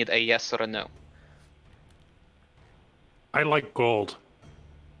will need a yes or a no. I like gold.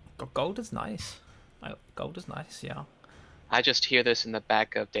 Gold is nice. Gold is nice, yeah. I just hear this in the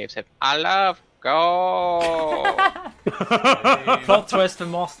back of Dave's head. I love gold. Plot twist for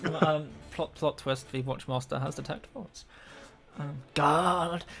Master. Plot twist. The Watchmaster has detect thoughts.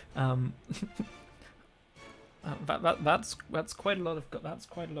 God. That's quite a lot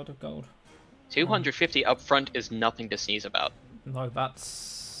of gold. 250 up front is nothing to sneeze about. No,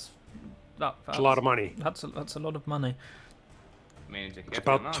 that's a lot of money. That's a lot of money. I mean, It's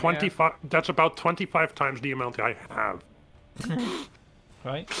about 25. Yeah. That's about 25 times the amount I have.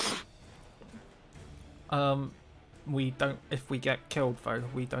 Right. We don't. If we get killed, though,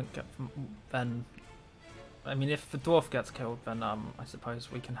 we don't get. Then, I mean, if the dwarf gets killed, then I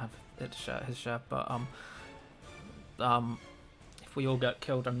suppose we can have his share. But if we all get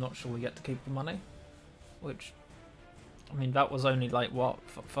killed, I'm not sure we get to keep the money. Which, I mean, that was only like what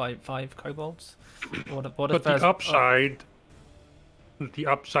five kobolds. What if the upside. The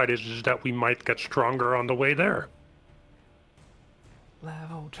upside is that we might get stronger on the way there.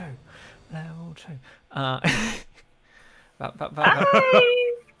 Level 2. I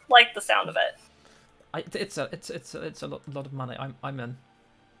like the sound of it. It's a lot of money. I'm in.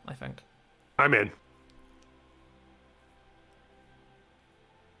 I think. I'm in.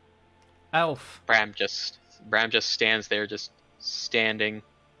 Elf. Bram just stands there, just standing,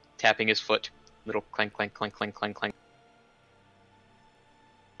 tapping his foot. Little clank, clank, clank, clank, clank, clank.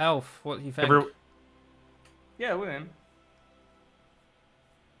 Elf, what do you think? Yeah, we're in.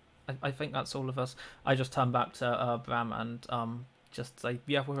 I think that's all of us. I just turn back to Bram and just say,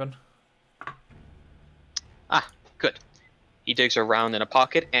 yeah, we're in. Ah, good. He digs around in a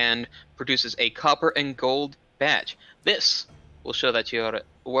pocket and produces a copper and gold badge. This will show that you're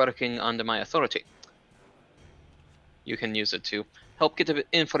working under my authority. You can use it to help get the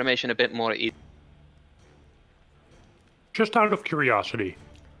information a bit more easy. Just out of curiosity,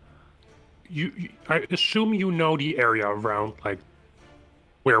 I assume you know the area around, like,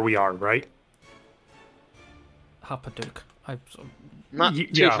 where we are, right? Hupperdook. Not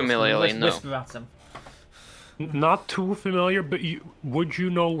too familiarly, no. Whisper at him. Not too familiar, but would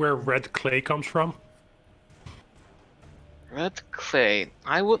you know where red clay comes from? Red clay.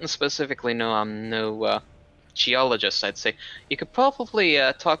 I wouldn't specifically know. I'm no geologist, I'd say. You could probably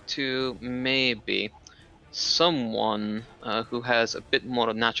talk to maybe someone who has a bit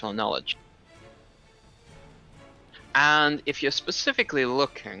more natural knowledge. And if you're specifically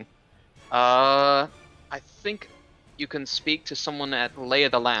looking, I think you can speak to someone at Lay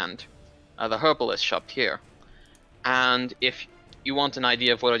of the Land, the herbalist shop here. And if you want an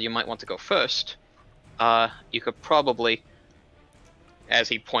idea of where you might want to go first, you could probably, as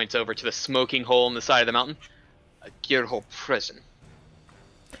he points over to the smoking hole in the side of the mountain, a Gearhole prison.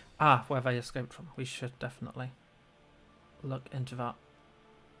 Ah, where they escaped from. We should definitely look into that.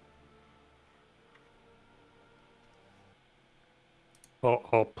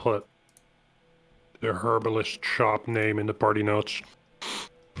 I'll put the herbalist shop name in the party notes.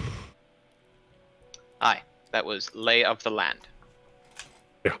 Aye, that was Lay of the Land.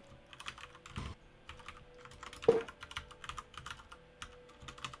 Yeah.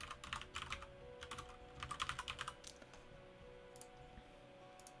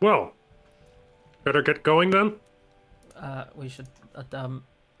 Well, Better get going then. We should the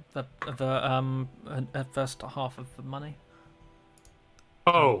first half of the money.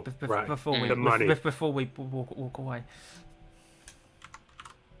 Oh, right. Before we the money. Before we walk away.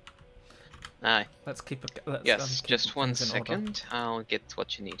 Aye. Let's keep it. Let's, Yes, keep just one things in order. second. I'll get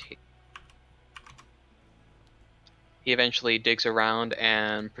what you need here. He eventually digs around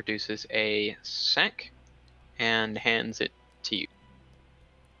and produces a sack and hands it to you.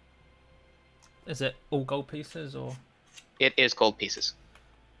 Is it all gold pieces or? It is gold pieces.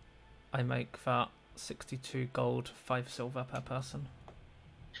 I make that 62 gold, 5 silver per person.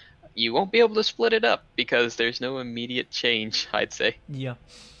 You won't be able to split it up because there's no immediate change, I'd say. Yeah.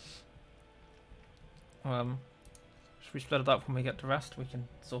 Should we split it up when we get to rest? We can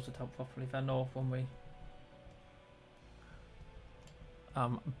sort it out properly then, or when we.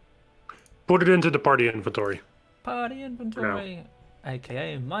 Put it into the party inventory. Party inventory,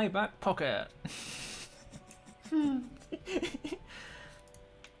 aka my back pocket.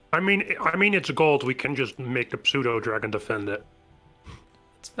 I mean, it's gold. We can just make the pseudo dragon defend it.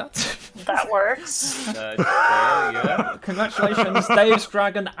 That works. Yeah. Congratulations, Dave's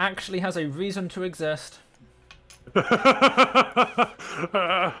dragon actually has a reason to exist.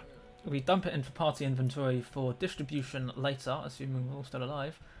 We dump it into party inventory for distribution later, assuming we're all still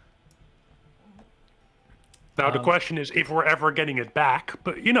alive. Now the question is if we're ever getting it back,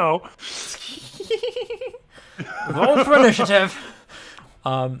 but you know. Roll for initiative.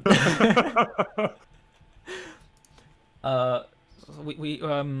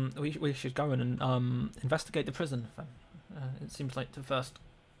 We should go in and investigate the prison. It seems like the first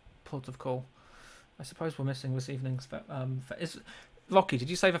port of call. I suppose we're missing this evening's. Rocky, did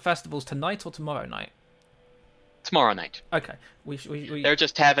you say the festival's tonight or tomorrow night? Tomorrow night. Okay, They're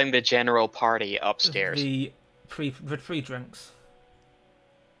just having the general party upstairs. The pre-drinks.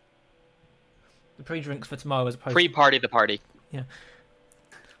 The pre-drinks for tomorrow as opposed Pre-party the party. Yeah.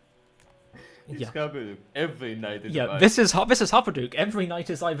 It's happening every night. Yeah, this is Hupperdook. Every night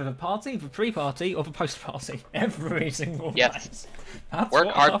is either the party, the pre-party, or the post-party. Every single Yes. night. Work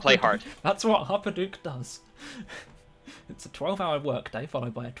hard, play hard. That's what Hupperdook does. It's a 12-hour work day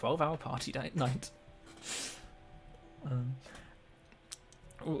followed by a 12-hour party night.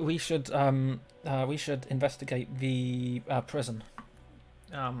 We should investigate the prison.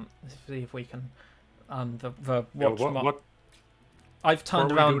 See if we can. The watch. I've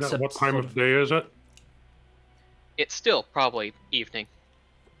turned around to. What time of day is it? It's still probably evening.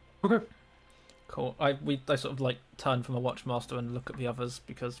 Okay. Cool. I sort of like turn from a watchmaster and look at the others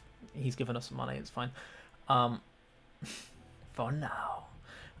because he's given us some money. It's fine. For now.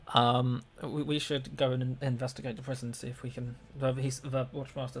 We should go and investigate the prison, see if we can. The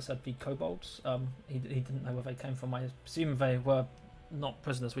watchmaster said the kobolds. He didn't know where they came from. I assume they were not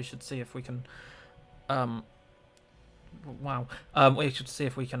prisoners. We should see if we can. We should see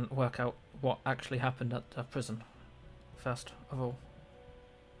if we can work out what actually happened at the prison. First of all.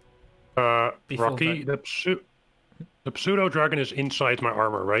 Rocky, the pseudo dragon is inside my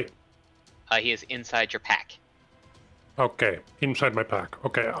armor, right? He is inside your pack. Okay, inside my pack.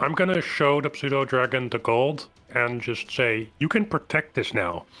 Okay, I'm gonna show the pseudo dragon the gold and just say, you can protect this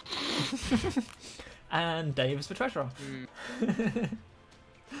now. And Dave is the treasurer.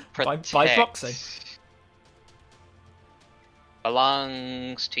 By Protect proxy.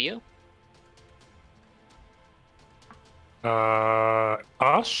 belongs to you.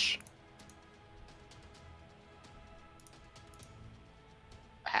 Us?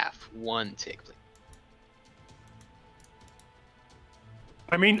 Have one tick, please.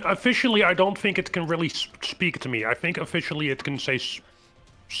 I mean, officially, I don't think it can really speak to me. I think officially it can say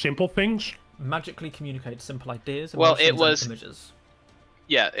simple things. Magically communicate simple ideas. Well, it emotions, was. and images.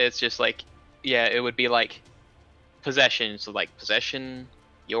 Yeah, it's just like, yeah, it would be like possession. So like possession,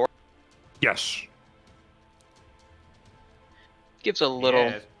 your. Yes. Gives a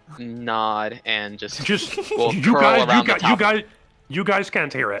little nod and just will you curl around the top. You guys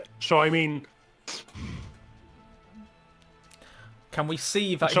can't hear it. So I mean. Can we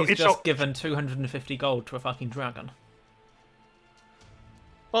see that he's just given 250 gold to a fucking dragon?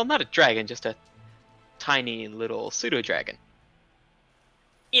 Well, not a dragon, just a tiny little pseudo-dragon.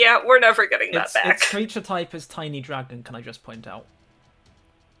 Yeah, we're never getting that back. Its creature type is tiny dragon, can I just point out?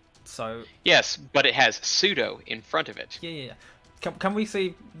 So... Yes, but it has pseudo in front of it. Yeah. Can we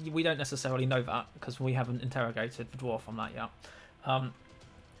see... We don't necessarily know that, because we haven't interrogated the dwarf on that yet.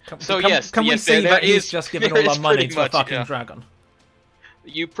 Can we see that he's just given all our money to a fucking dragon?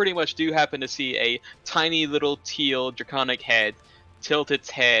 You pretty much do happen to see a tiny little teal draconic head tilt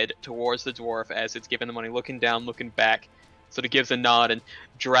its head towards the dwarf as it's giving the money, looking down, looking back, sort of gives a nod and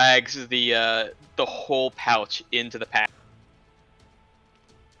drags the whole pouch into the pack.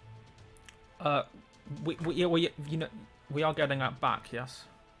 We are getting that back, yes.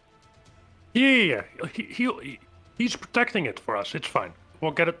 Yeah. He's protecting it for us. It's fine.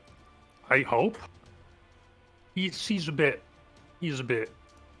 We'll get it. I hope. He's a bit.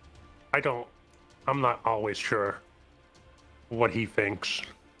 I'm not always sure what he thinks.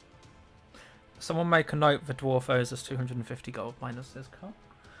 Someone make a note. The dwarf owes us 250 gold minus his cut.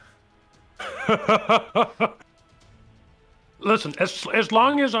 Listen, as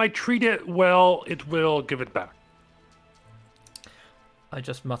long as I treat it well, it will give it back. I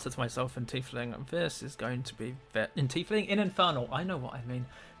just muttered to myself in Tiefling, this is going to be... In Tiefling? In Infernal, I know what I mean.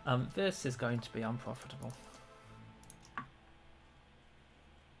 This is going to be unprofitable.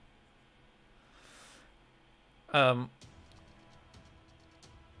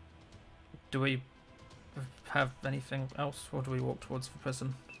 Do we have anything else, or do we walk towards the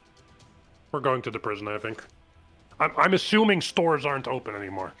prison? We're going to the prison, I think. I'm assuming stores aren't open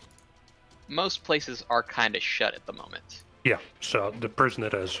anymore. Most places are kind of shut at the moment. Yeah, so the prison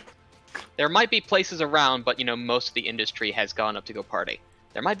it is. There might be places around, but, most of the industry has gone up to go party.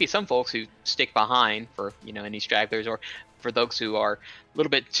 There might be some folks who stick behind for, any stragglers, or for those who are a little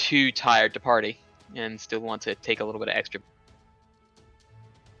bit too tired to party and still want to take a little bit of extra.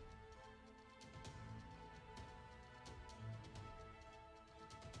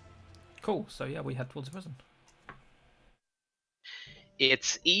 Cool, so yeah, we head towards the prison.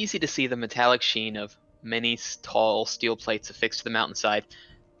 It's easy to see the metallic sheen of many tall steel plates affixed to the mountainside,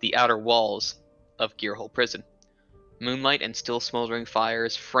 the outer walls of Gearhole Prison. Moonlight and still smoldering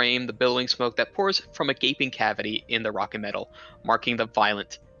fires frame the billowing smoke that pours from a gaping cavity in the rock and metal, marking the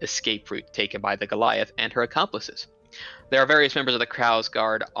violent escape route taken by the Goliath and her accomplices. There are various members of the Krau's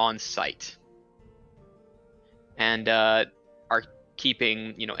Guard on site, and are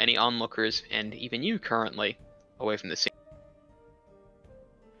keeping, any onlookers and even you currently away from the scene.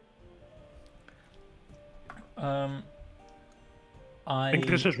 I think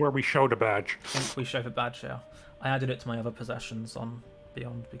this is where we show the badge. I think we show the badge, yeah. I added it to my other possessions on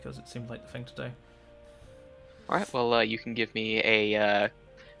Beyond because it seemed like the thing to do. Alright, well, you can give me a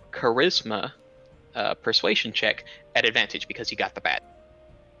charisma persuasion check at advantage because you got the badge.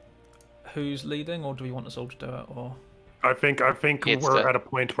 Who's leading, or do we want us all to do it, or...? I think we're at a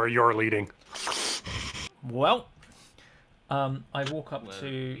point where you're leading. Well, I walk up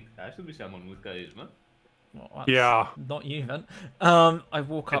to... It has to be someone with charisma. Well, yeah. Not you, then. I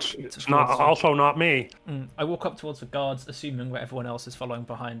walk up... It's not me. I walk up towards the guards, assuming where everyone else is following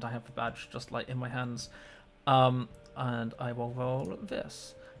behind. I have the badge just, in my hands. And I will roll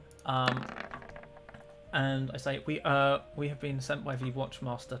this. And I say, we have been sent by the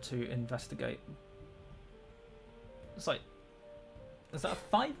Watchmaster to investigate... It's like... Is that a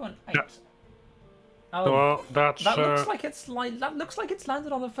 5 or an 8? Yeah. Oh, well, that's... That looks like it's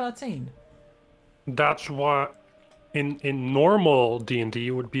landed on a 13. That's what in normal D&D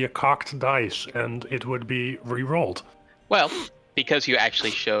would be a cocked dice, and it would be re-rolled. Well, because you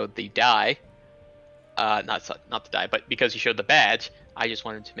actually showed the die, not the die, but because you showed the badge, I just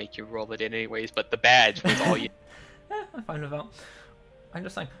wanted to make you roll it in anyways. But the badge was all you. I'm fine with that. I'm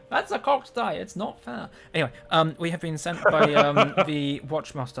just saying that's a cocked die. It's not fair. Anyway, we have been sent by the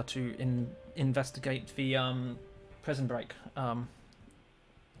Watchmaster to investigate the prison break of.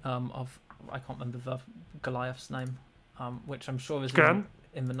 I can't remember the Goliath's name, which I'm sure is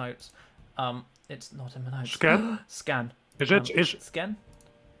in the notes. It's not in the notes. Scan? Scan. Is it Scan?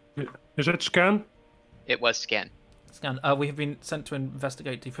 Is it Scan? It was Scan. Scan. We have been sent to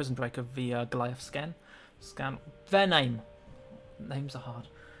investigate the prison break of the Goliath Scan. Scan. Their name. Names are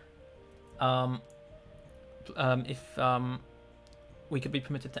hard. If we could be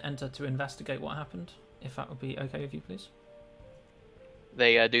permitted to enter to investigate what happened, if that would be okay with you, please.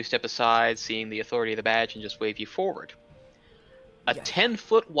 They do step aside, seeing the authority of the badge, and just wave you forward. A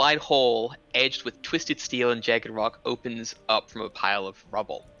 10-foot wide hole, edged with twisted steel and jagged rock, opens up from a pile of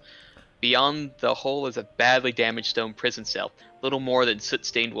rubble. Beyond the hole is a badly damaged stone prison cell, little more than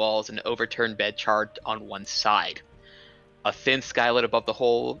soot-stained walls and an overturned bed charred on one side. A thin skylight above the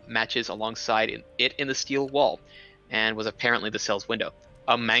hole matches alongside it in the steel wall, and was apparently the cell's window.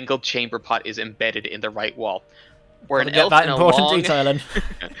 A mangled chamber pot is embedded in the right wall. Where an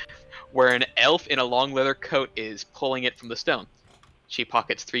elf in a long leather coat is pulling it from the stone. She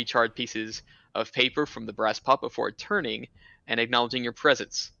pockets 3 charred pieces of paper from the brass pot before turning and acknowledging your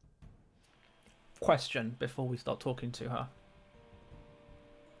presence. Question before we start talking to her.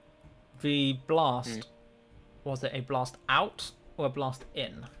 The blast, was it a blast out or a blast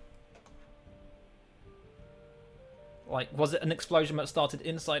in? Like, was it an explosion that started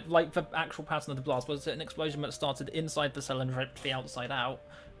inside, like the actual pattern of the blast? Was it an explosion that started inside the cell and ripped the outside out,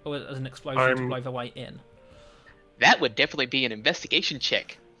 or was it an explosion to blow the way in? That would definitely be an investigation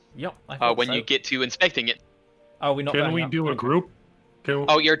check. Yep. I thought when so. you get to inspecting it. Oh, we're not. Can we up. do a Okay. group?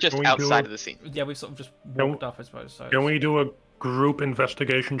 You're just outside of the scene. Yeah, we've sort of just walked up, I suppose. So Can we do a group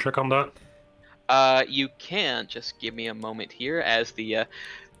investigation check on that? You can. Just give me a moment here as the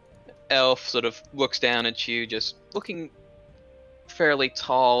elf sort of looks down at you, just looking fairly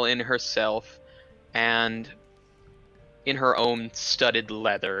tall in herself, and in her own studded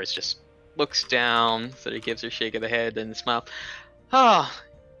leather, is just looks down, sort of gives her a shake of the head and a smile. Ah,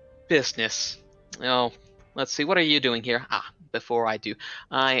 business. Oh, let's see, what are you doing here? Before I do,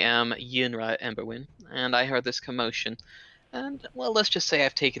 I am Yinra Emberwin, and I heard this commotion. And, well, let's just say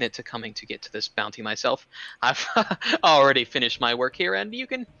I've taken it to coming to get to this bounty myself. I've already finished my work here, and you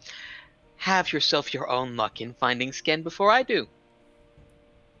can have yourself your own luck in finding Sken before I do.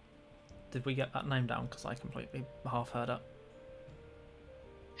 Did we get that name down? Because I completely half heard it.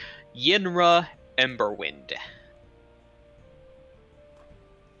 Yinra Emberwind.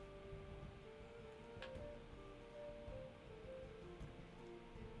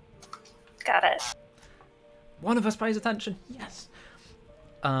 Got it. One of us pays attention. Yes.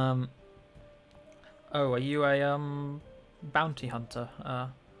 Oh, are you a bounty hunter?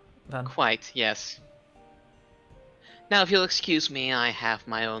 Then. Quite, yes. Now, if you'll excuse me, I have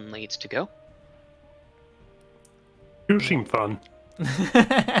my own leads to go. You seem fun.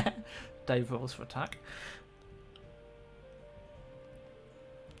 Dave rolls for attack.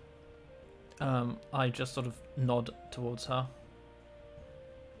 I just sort of nod towards her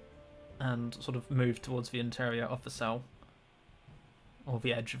and sort of move towards the interior of the cell, or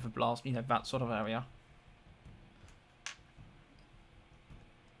the edge of the blast, you know, that sort of area.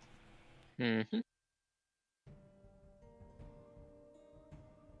 Mm-hmm.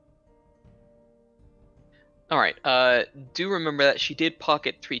 Alright, do remember that she did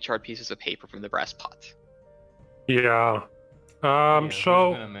pocket 3 charred pieces of paper from the brass pot. Yeah. I was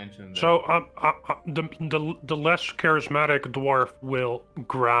gonna mention that. The less charismatic dwarf will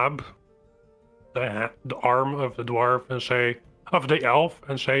grab the arm of the dwarf and say, of the elf,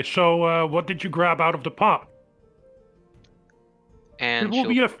 and say, "So, what did you grab out of the pot?" And It will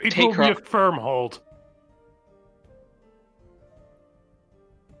be a firm hold.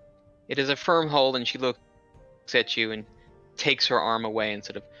 It is a firm hold, and she looks at you and takes her arm away and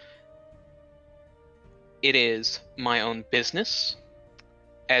sort of, "It is my own business,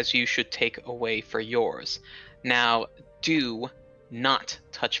 as you should take away for yours. Now, do not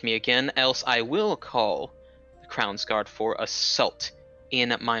touch me again, else I will call the Crown's Guard for assault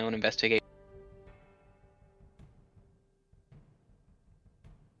in my own investigation."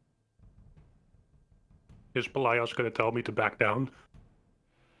 Is Pelaios going to tell me to back down?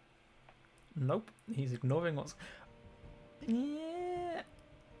 Nope, he's ignoring what's... Yeah.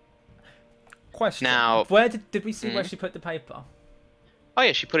 Question. Now, where did we see where she put the paper? Oh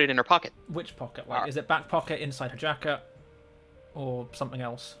yeah, she put it in her pocket. Which pocket? Like, is it back pocket, inside her jacket, or something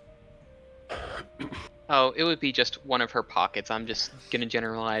else? Oh, it would be just one of her pockets. I'm just gonna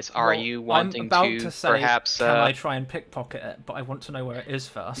generalize. Are you wanting I'm about to say, perhaps? Can I try and pickpocket it? But I want to know where it is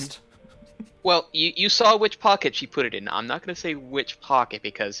first. Well, you saw which pocket she put it in. I'm not gonna say which pocket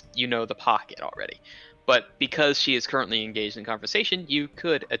because you know the pocket already. But because she is currently engaged in conversation, you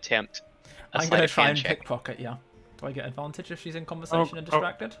could attempt a I'm sleight gonna of try hand and check. pickpocket. Yeah. Do I get advantage if she's in conversation and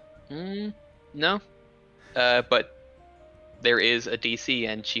distracted? No. But there is a DC,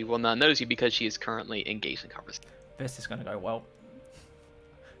 and she will not notice you because she is currently engaged in conversation. This is going to go well.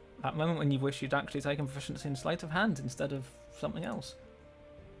 That moment when you wish you'd actually taken proficiency in sleight of hand instead of something else.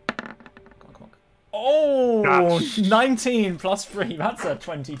 Come on. Oh, 19 plus 3. That's a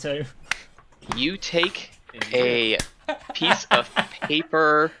 22. You take a piece of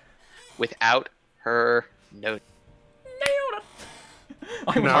paper without her note. Nailed it.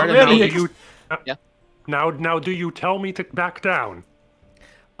 I'm Now, really now, do you tell me to back down?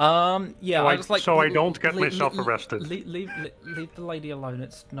 Yeah, I was like, so I don't get myself arrested. Leave the lady alone.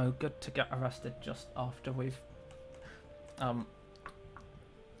 It's no good to get arrested just after we've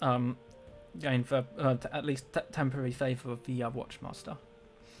gained for at least temporary favour of the Watchmaster.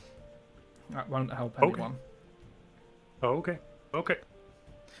 That won't help anyone. Okay.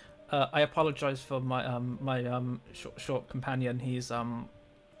 I apologise for my short companion. He's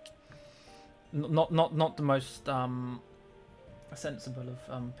not the most sensible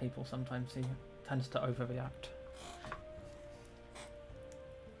of people. Sometimes he tends to overreact.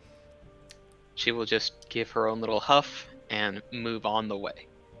 She will just give her own little huff and move on the way.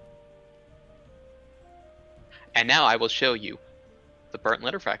 And now I will show you the burnt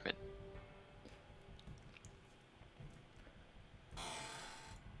letter fragment.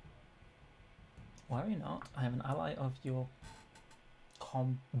 Worry not. I am an ally of your blah,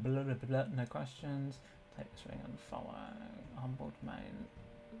 blah, blah, no questions. Take this ring and follow. Humbled main.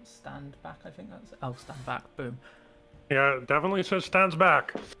 Stand back, I think that's... Oh, stand back. Boom. Yeah, it definitely says stands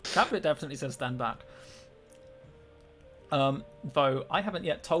back. That bit definitely says stand back. Though I haven't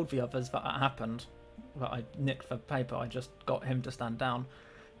yet told the others that happened. That I nicked the paper. I just got him to stand down.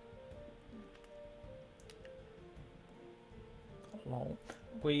 Lol.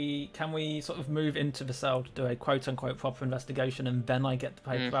 Can we sort of move into the cell to do a quote unquote proper investigation, and then I get the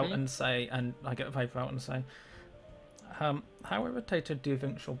paper out and say, how irritated do you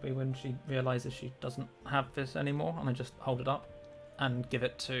think she'll be when she realizes she doesn't have this anymore? And I just hold it up and give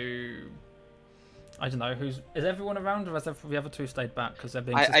it to, I don't know, is everyone around, or has the other two stayed back because they're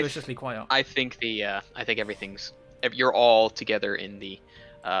being suspiciously quiet? I think you're all together in the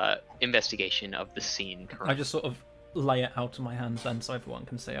investigation of the scene currently. I just sort of lay it out in my hands then so everyone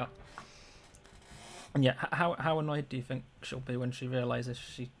can see it. And yeah, how annoyed do you think she'll be when she realizes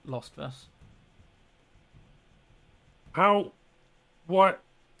she lost this? How? What?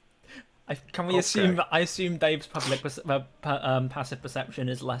 Can we assume that I assume Dave's passive perception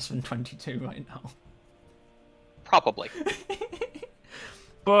is less than 22 right now? Probably.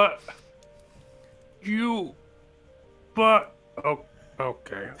 But oh,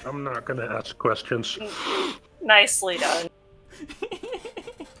 okay. I'm not gonna ask questions. Nicely done.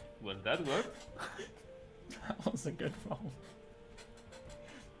 Well, that worked. That was a good roll.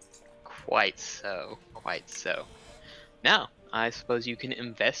 Quite so. Quite so. Now, I suppose you can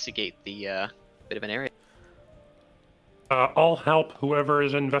investigate the bit of an area. I'll help whoever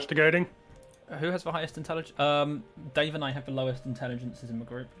is investigating. Who has the highest intelligence? Dave and I have the lowest intelligences in the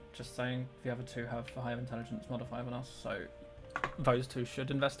group. Just saying, the other two have the higher intelligence modifier than us, so those two should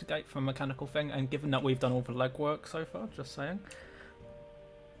investigate for a mechanical thing. And given that we've done all the legwork so far, just saying.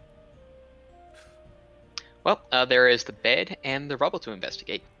 Well, there is the bed and the rubble to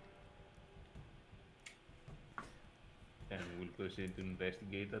investigate. And we'll proceed to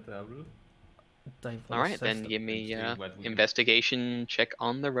investigate that rubble. All right, then give me investigation check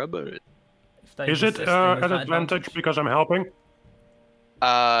on the rubble. Is it an advantage because I'm helping?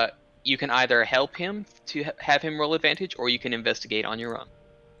 You can either help him to have him roll advantage, or you can investigate on your own.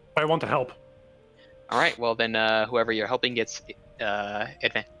 I want to help. All right, well then, whoever you're helping gets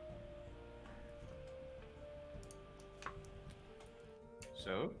advantage.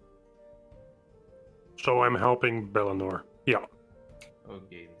 So I'm helping Belanor. Yeah.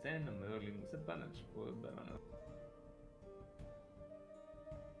 Okay, then I'm rolling with advantage for Belanor.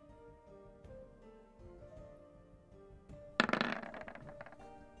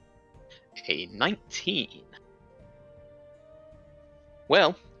 A 19.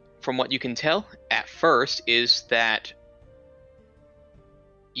 Well, from what you can tell at first is that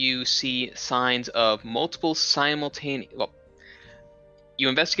you see signs of multiple simultaneous... Well, you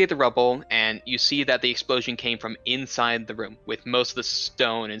investigate the rubble and you see that the explosion came from inside the room, with most of the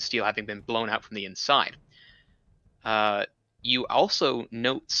stone and steel having been blown out from the inside. You also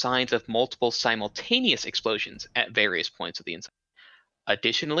note signs of multiple simultaneous explosions at various points of the inside.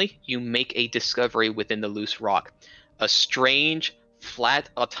 Additionally, you make a discovery within the loose rock, a strange, flat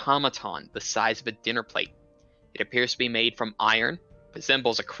automaton the size of a dinner plate. It appears to be made from iron,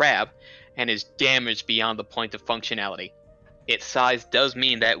 resembles a crab, and is damaged beyond the point of functionality. Its size does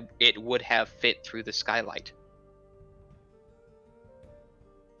mean that it would have fit through the skylight.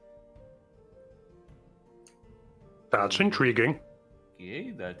 That's intriguing. Okay,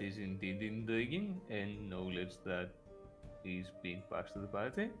 that is indeed intriguing, and knowledge that is being passed to the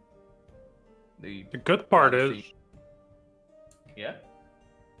party. The good part is... Yeah?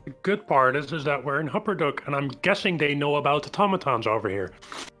 The good part is that we're in Hupperdook, and I'm guessing they know about automatons over here.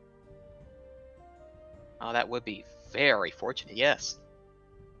 Oh, that would be very fortunate, yes.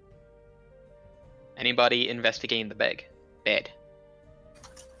 Anybody investigating the bed?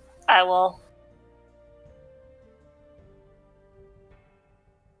 I will.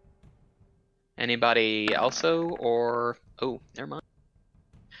 Anybody also, or... Oh, never mind.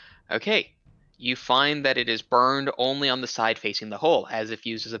 Okay, you find that it is burned only on the side facing the hole, as if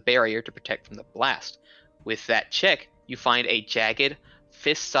used as a barrier to protect from the blast. With that check, you find a jagged,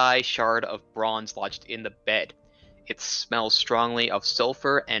 fist-sized shard of bronze lodged in the bed. It smells strongly of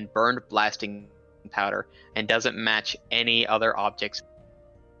sulfur and burned blasting powder, and doesn't match any other objects.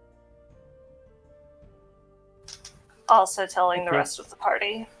 Also telling the rest of the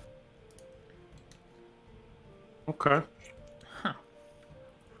party. Okay. Huh.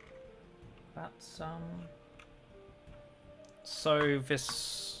 That's So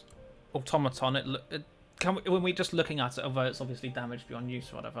this automaton, when we're just looking at it, although it's obviously damaged beyond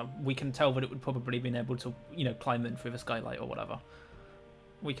use or whatever, we can tell that it would probably been able to, climb in through the skylight or whatever.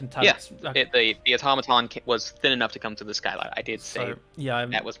 We can tell. Yeah, the automaton was thin enough to come to the skylight. I did say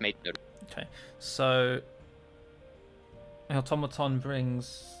that was made note. Okay, so the automaton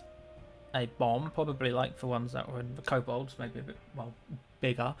brings a bomb, probably like the ones that were in the kobolds, maybe a bit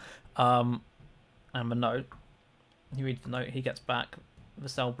bigger. And the note. He reads the note. He gets back. The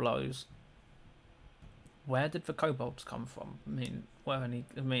cell blows. Where did the kobolds come from?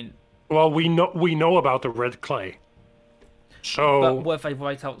 Well, we know about the red clay. So, but were they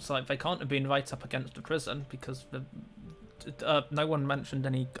right outside? They can't have been right up against the prison because no one mentioned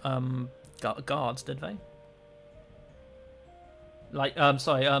any guards, did they?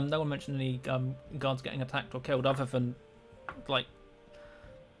 No one mentioned any guards getting attacked or killed, other than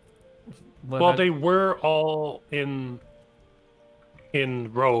they were all in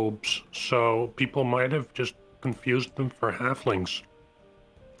robes, so people might have just confused them for halflings.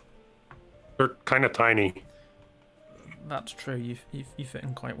 They're kind of tiny. That's true. You fit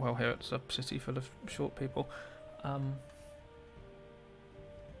in quite well here. It's a city full of short people.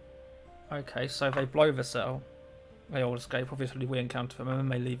 Okay, so they blow the cell. They all escape. Obviously, we encounter them, and then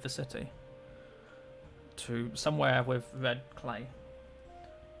they leave the city to somewhere with red clay.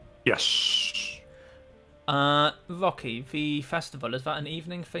 Yes. Rocky, the festival, is that an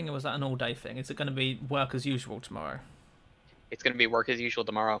evening thing or is that an all-day thing? Is it going to be work as usual tomorrow? It's going to be work as usual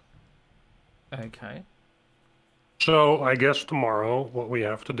tomorrow. Okay. So I guess tomorrow what we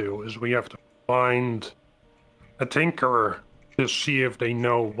have to do is we have to find a tinkerer to see if they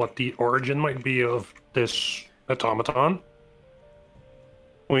know what the origin might be of this automaton.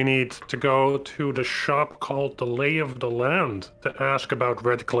 We need to go to the shop called the Lay of the Land to ask about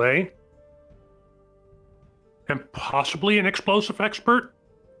red clay. And possibly an explosive expert?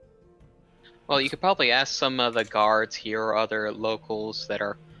 Well, you could probably ask some of the guards here or other locals that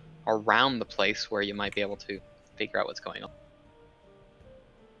are around the place where you might be able to figure out what's going on.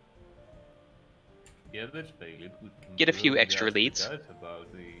 Yeah, that's valid. Get a few extra leads.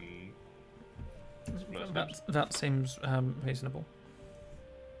 That seems reasonable.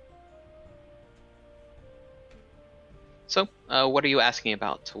 So, what are you asking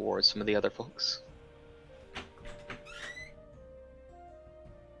about towards some of the other folks?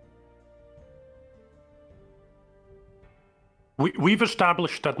 We've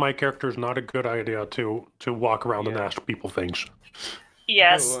established that my character is not a good idea to walk around and ask people things.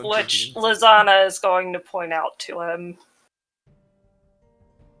 Yes, which Lisana is going to point out to him.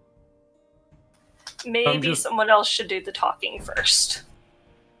 Maybe someone else should do the talking first.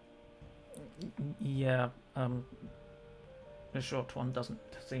 Yeah, the short one doesn't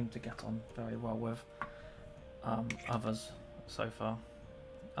seem to get on very well with others so far,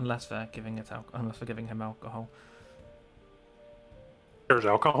 unless they're giving him alcohol. There's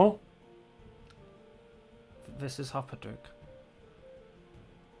alcohol? This is Hupperdook.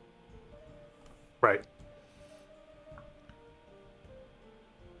 Right.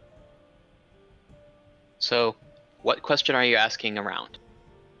 So, what question are you asking around?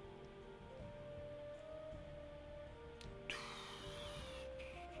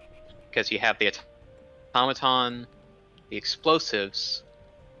 Because you have the automaton, the explosives,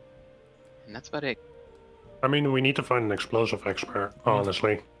 and that's about it. I mean, we need to find an explosive expert,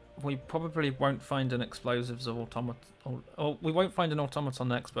 honestly. We probably won't find an explosives or automaton. We won't find an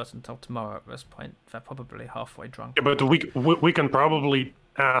automaton expert until tomorrow at this point. They're probably halfway drunk. Yeah, but we can probably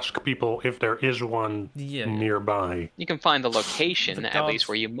ask people if there is one nearby. You can find the location, at least,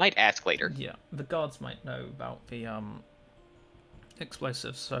 where you might ask later. Yeah, the guards might know about the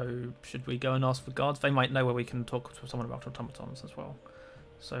explosives, so should we go and ask the guards? They might know where we can talk to someone about automatons as well.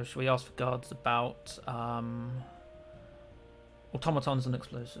 So should we ask the guards about automatons and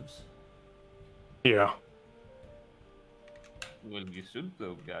explosives? Yeah. Well, you should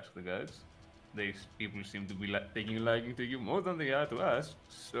probably ask the guards. These people seem to be taking a liking to you more than they are to us,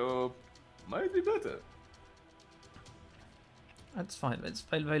 so might be better. That's fine.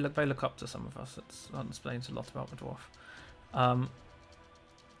 They look up to some of us. That explains a lot about the dwarf.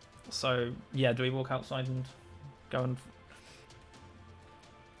 So yeah, do we walk outside and go and?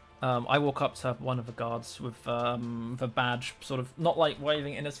 I walk up to one of the guards with the badge, sort of not like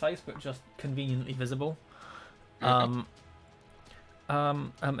waving in his face, but just conveniently visible.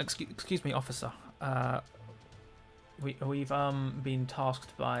 Excuse me, officer. We've been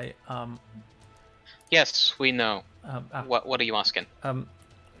tasked by. Yes, we know. What are you asking?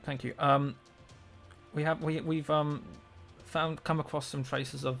 Thank you. We've come across some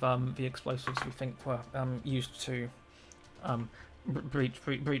traces of the explosives we think were used to breach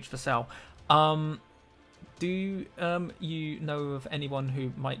for sale. Do you know of anyone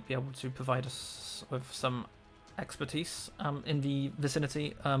who might be able to provide us with some expertise in the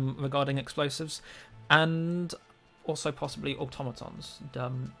vicinity regarding explosives, and also possibly automatons?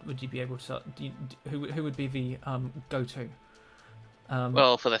 Would you be able to? Who would be the go-to?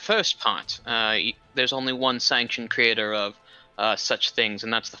 Well, for the first part, there's only one sanctioned creator of such things,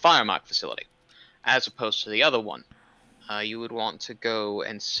 and that's the Firemark facility. As opposed to the other one, you would want to go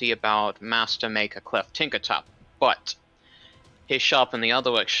and see about Master Maker Clef Tinkertop, but his shop in the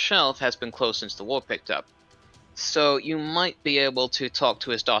Otherworks shelf has been closed since the war picked up. So you might be able to talk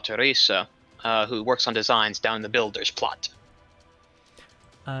to his daughter Risa, who works on designs down in the Builder's plot.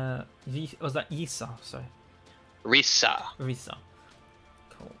 Was that Yisa? Sorry. Risa. Risa.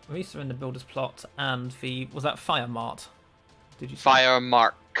 Cool. Risa in the Builder's plot, and was that Fire Mart? Did you say?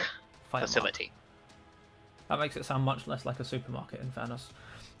 Firemark Fire facility. Mart. That makes it sound much less like a supermarket, in fairness.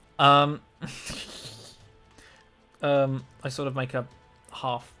 I sort of make a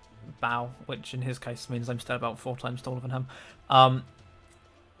half bow, which in his case means I'm still about 4 times taller than him.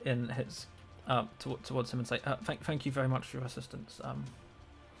 In his towards him and say, thank you very much for your assistance.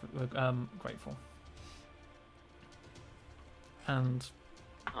 We're grateful. And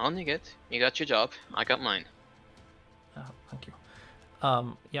On you get. You got your job. I got mine. thank you.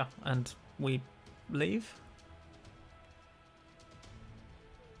 Yeah, and we leave.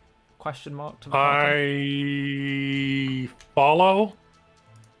 Question mark to the I follow.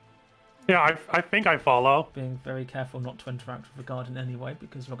 Yeah, I think I follow. Being very careful not to interact with the guard in any way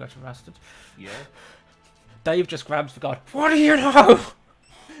because you'll get arrested. Yeah. Dave just grabs the guard. What do you know?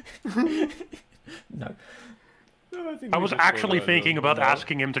 No. No, I was actually thinking about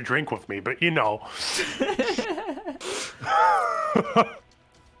asking him to drink with me, but you know.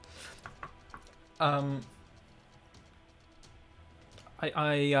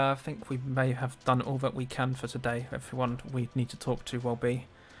 I think we may have done all that we can for today. Everyone we need to talk to will be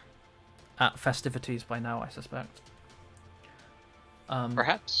at festivities by now, I suspect.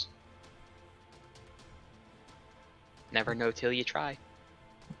 Perhaps. Never know till you try.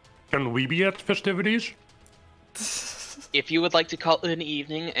 Can we be at festivities? If you would like to call it an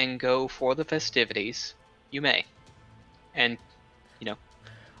evening and go for the festivities, you may. And, you know,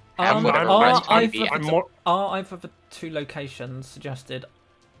 have whatever rest you be at. Are either of the 2 locations suggested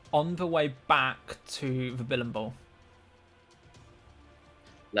on the way back to the Bill and Ball?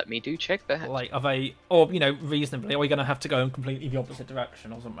 Let me do check that. Like, are they, or, you know, reasonably, are we going to have to go in completely the opposite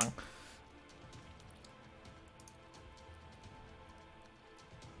direction or something?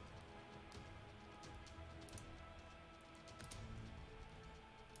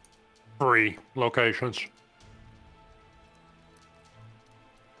 Three locations.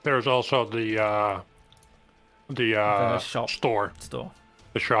 There's also the shop. store.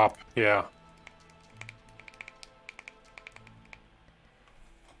 The shop, yeah.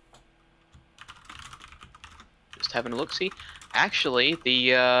 Just having a look-see. Actually,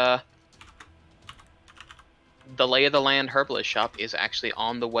 the Lay of the Land herbalist shop is actually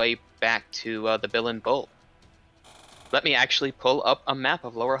on the way back to the Bill and Bull. Let me actually pull up a map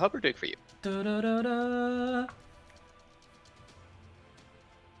of Lower Hupperdook for you. Da, da, da, da.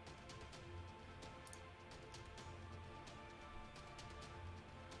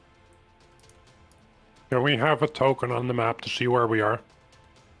 Can we have a token on the map to see where we are?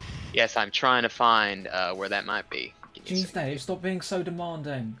 Yes, I'm trying to find where that might be. Give me a Jeez, second. Dave, stop being so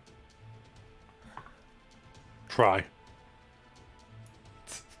demanding. Try.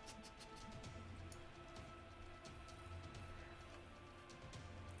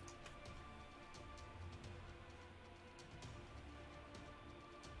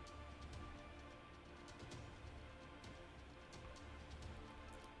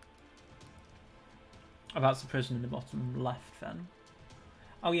 Oh, that's the prison in the bottom left, then.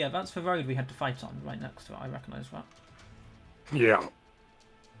 Oh yeah, that's the road we had to fight on, right next to it. I recognise that. Yeah.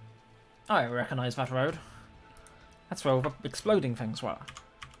 I recognise that road. That's where all the exploding things were.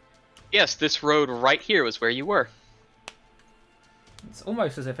 Yes, this road right here was where you were. It's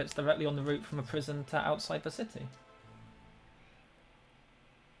almost as if it's directly on the route from a prison to outside the city.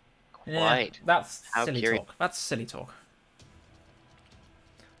 Quite. Yeah, that's How silly curious. talk. That's silly talk.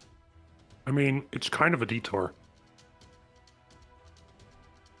 I mean, it's kind of a detour.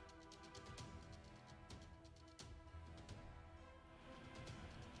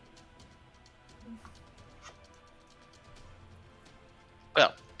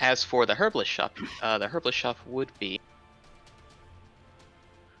 Well, as for the herbalist shop would be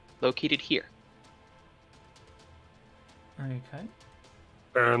located here. Okay.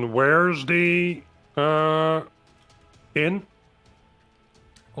 And where's the In?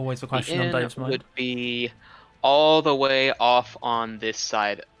 Always a The question on inn Dave's mind. would be all the way off on this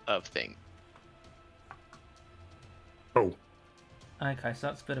side of things. Oh. Okay, so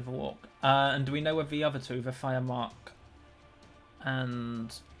that's a bit of a walk. And do we know where the other two, the Firemark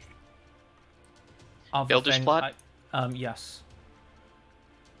and other Builder's thing? Plot? Yes.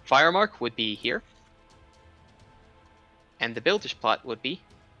 Firemark would be here. And the Builder's Plot would be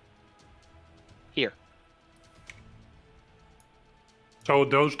here. So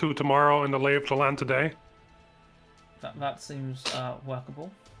those two tomorrow and the lay of the land today? That seems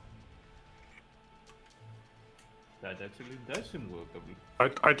workable. That actually does seem workable.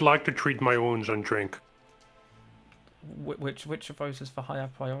 I'd like to treat my wounds and drink. Which of those is for higher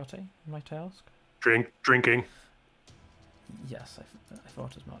priority, might I ask? Drinking. Yes, I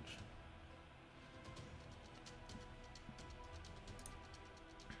thought as much.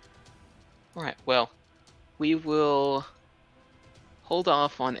 Alright, well, we will hold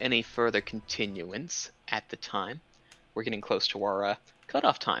off on any further continuance at the time. We're getting close to our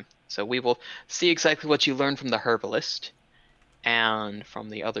cutoff time. So we will see exactly what you learned from the herbalist and from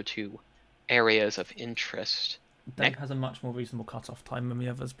the other two areas of interest. Dave has a much more reasonable cut-off time than the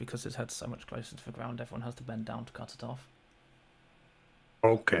others because his head's so much closer to the ground. Everyone has to bend down to cut it off.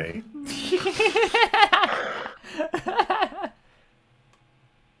 Okay.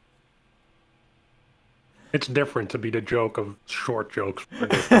 It's different to be the joke of short jokes.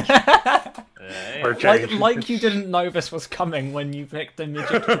 Or change. Like you didn't know this was coming when you picked a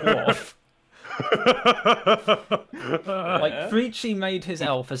midget dwarf. Like Frici made his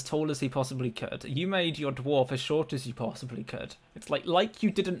elf as tall as he possibly could. You made your dwarf as short as you possibly could. It's like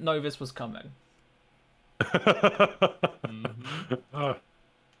you didn't know this was coming.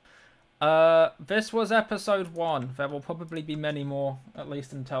 This was episode 1. There will probably be many more, at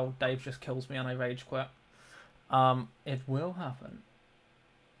least until Dave just kills me and I rage quit. It will happen.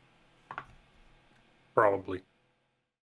 Probably.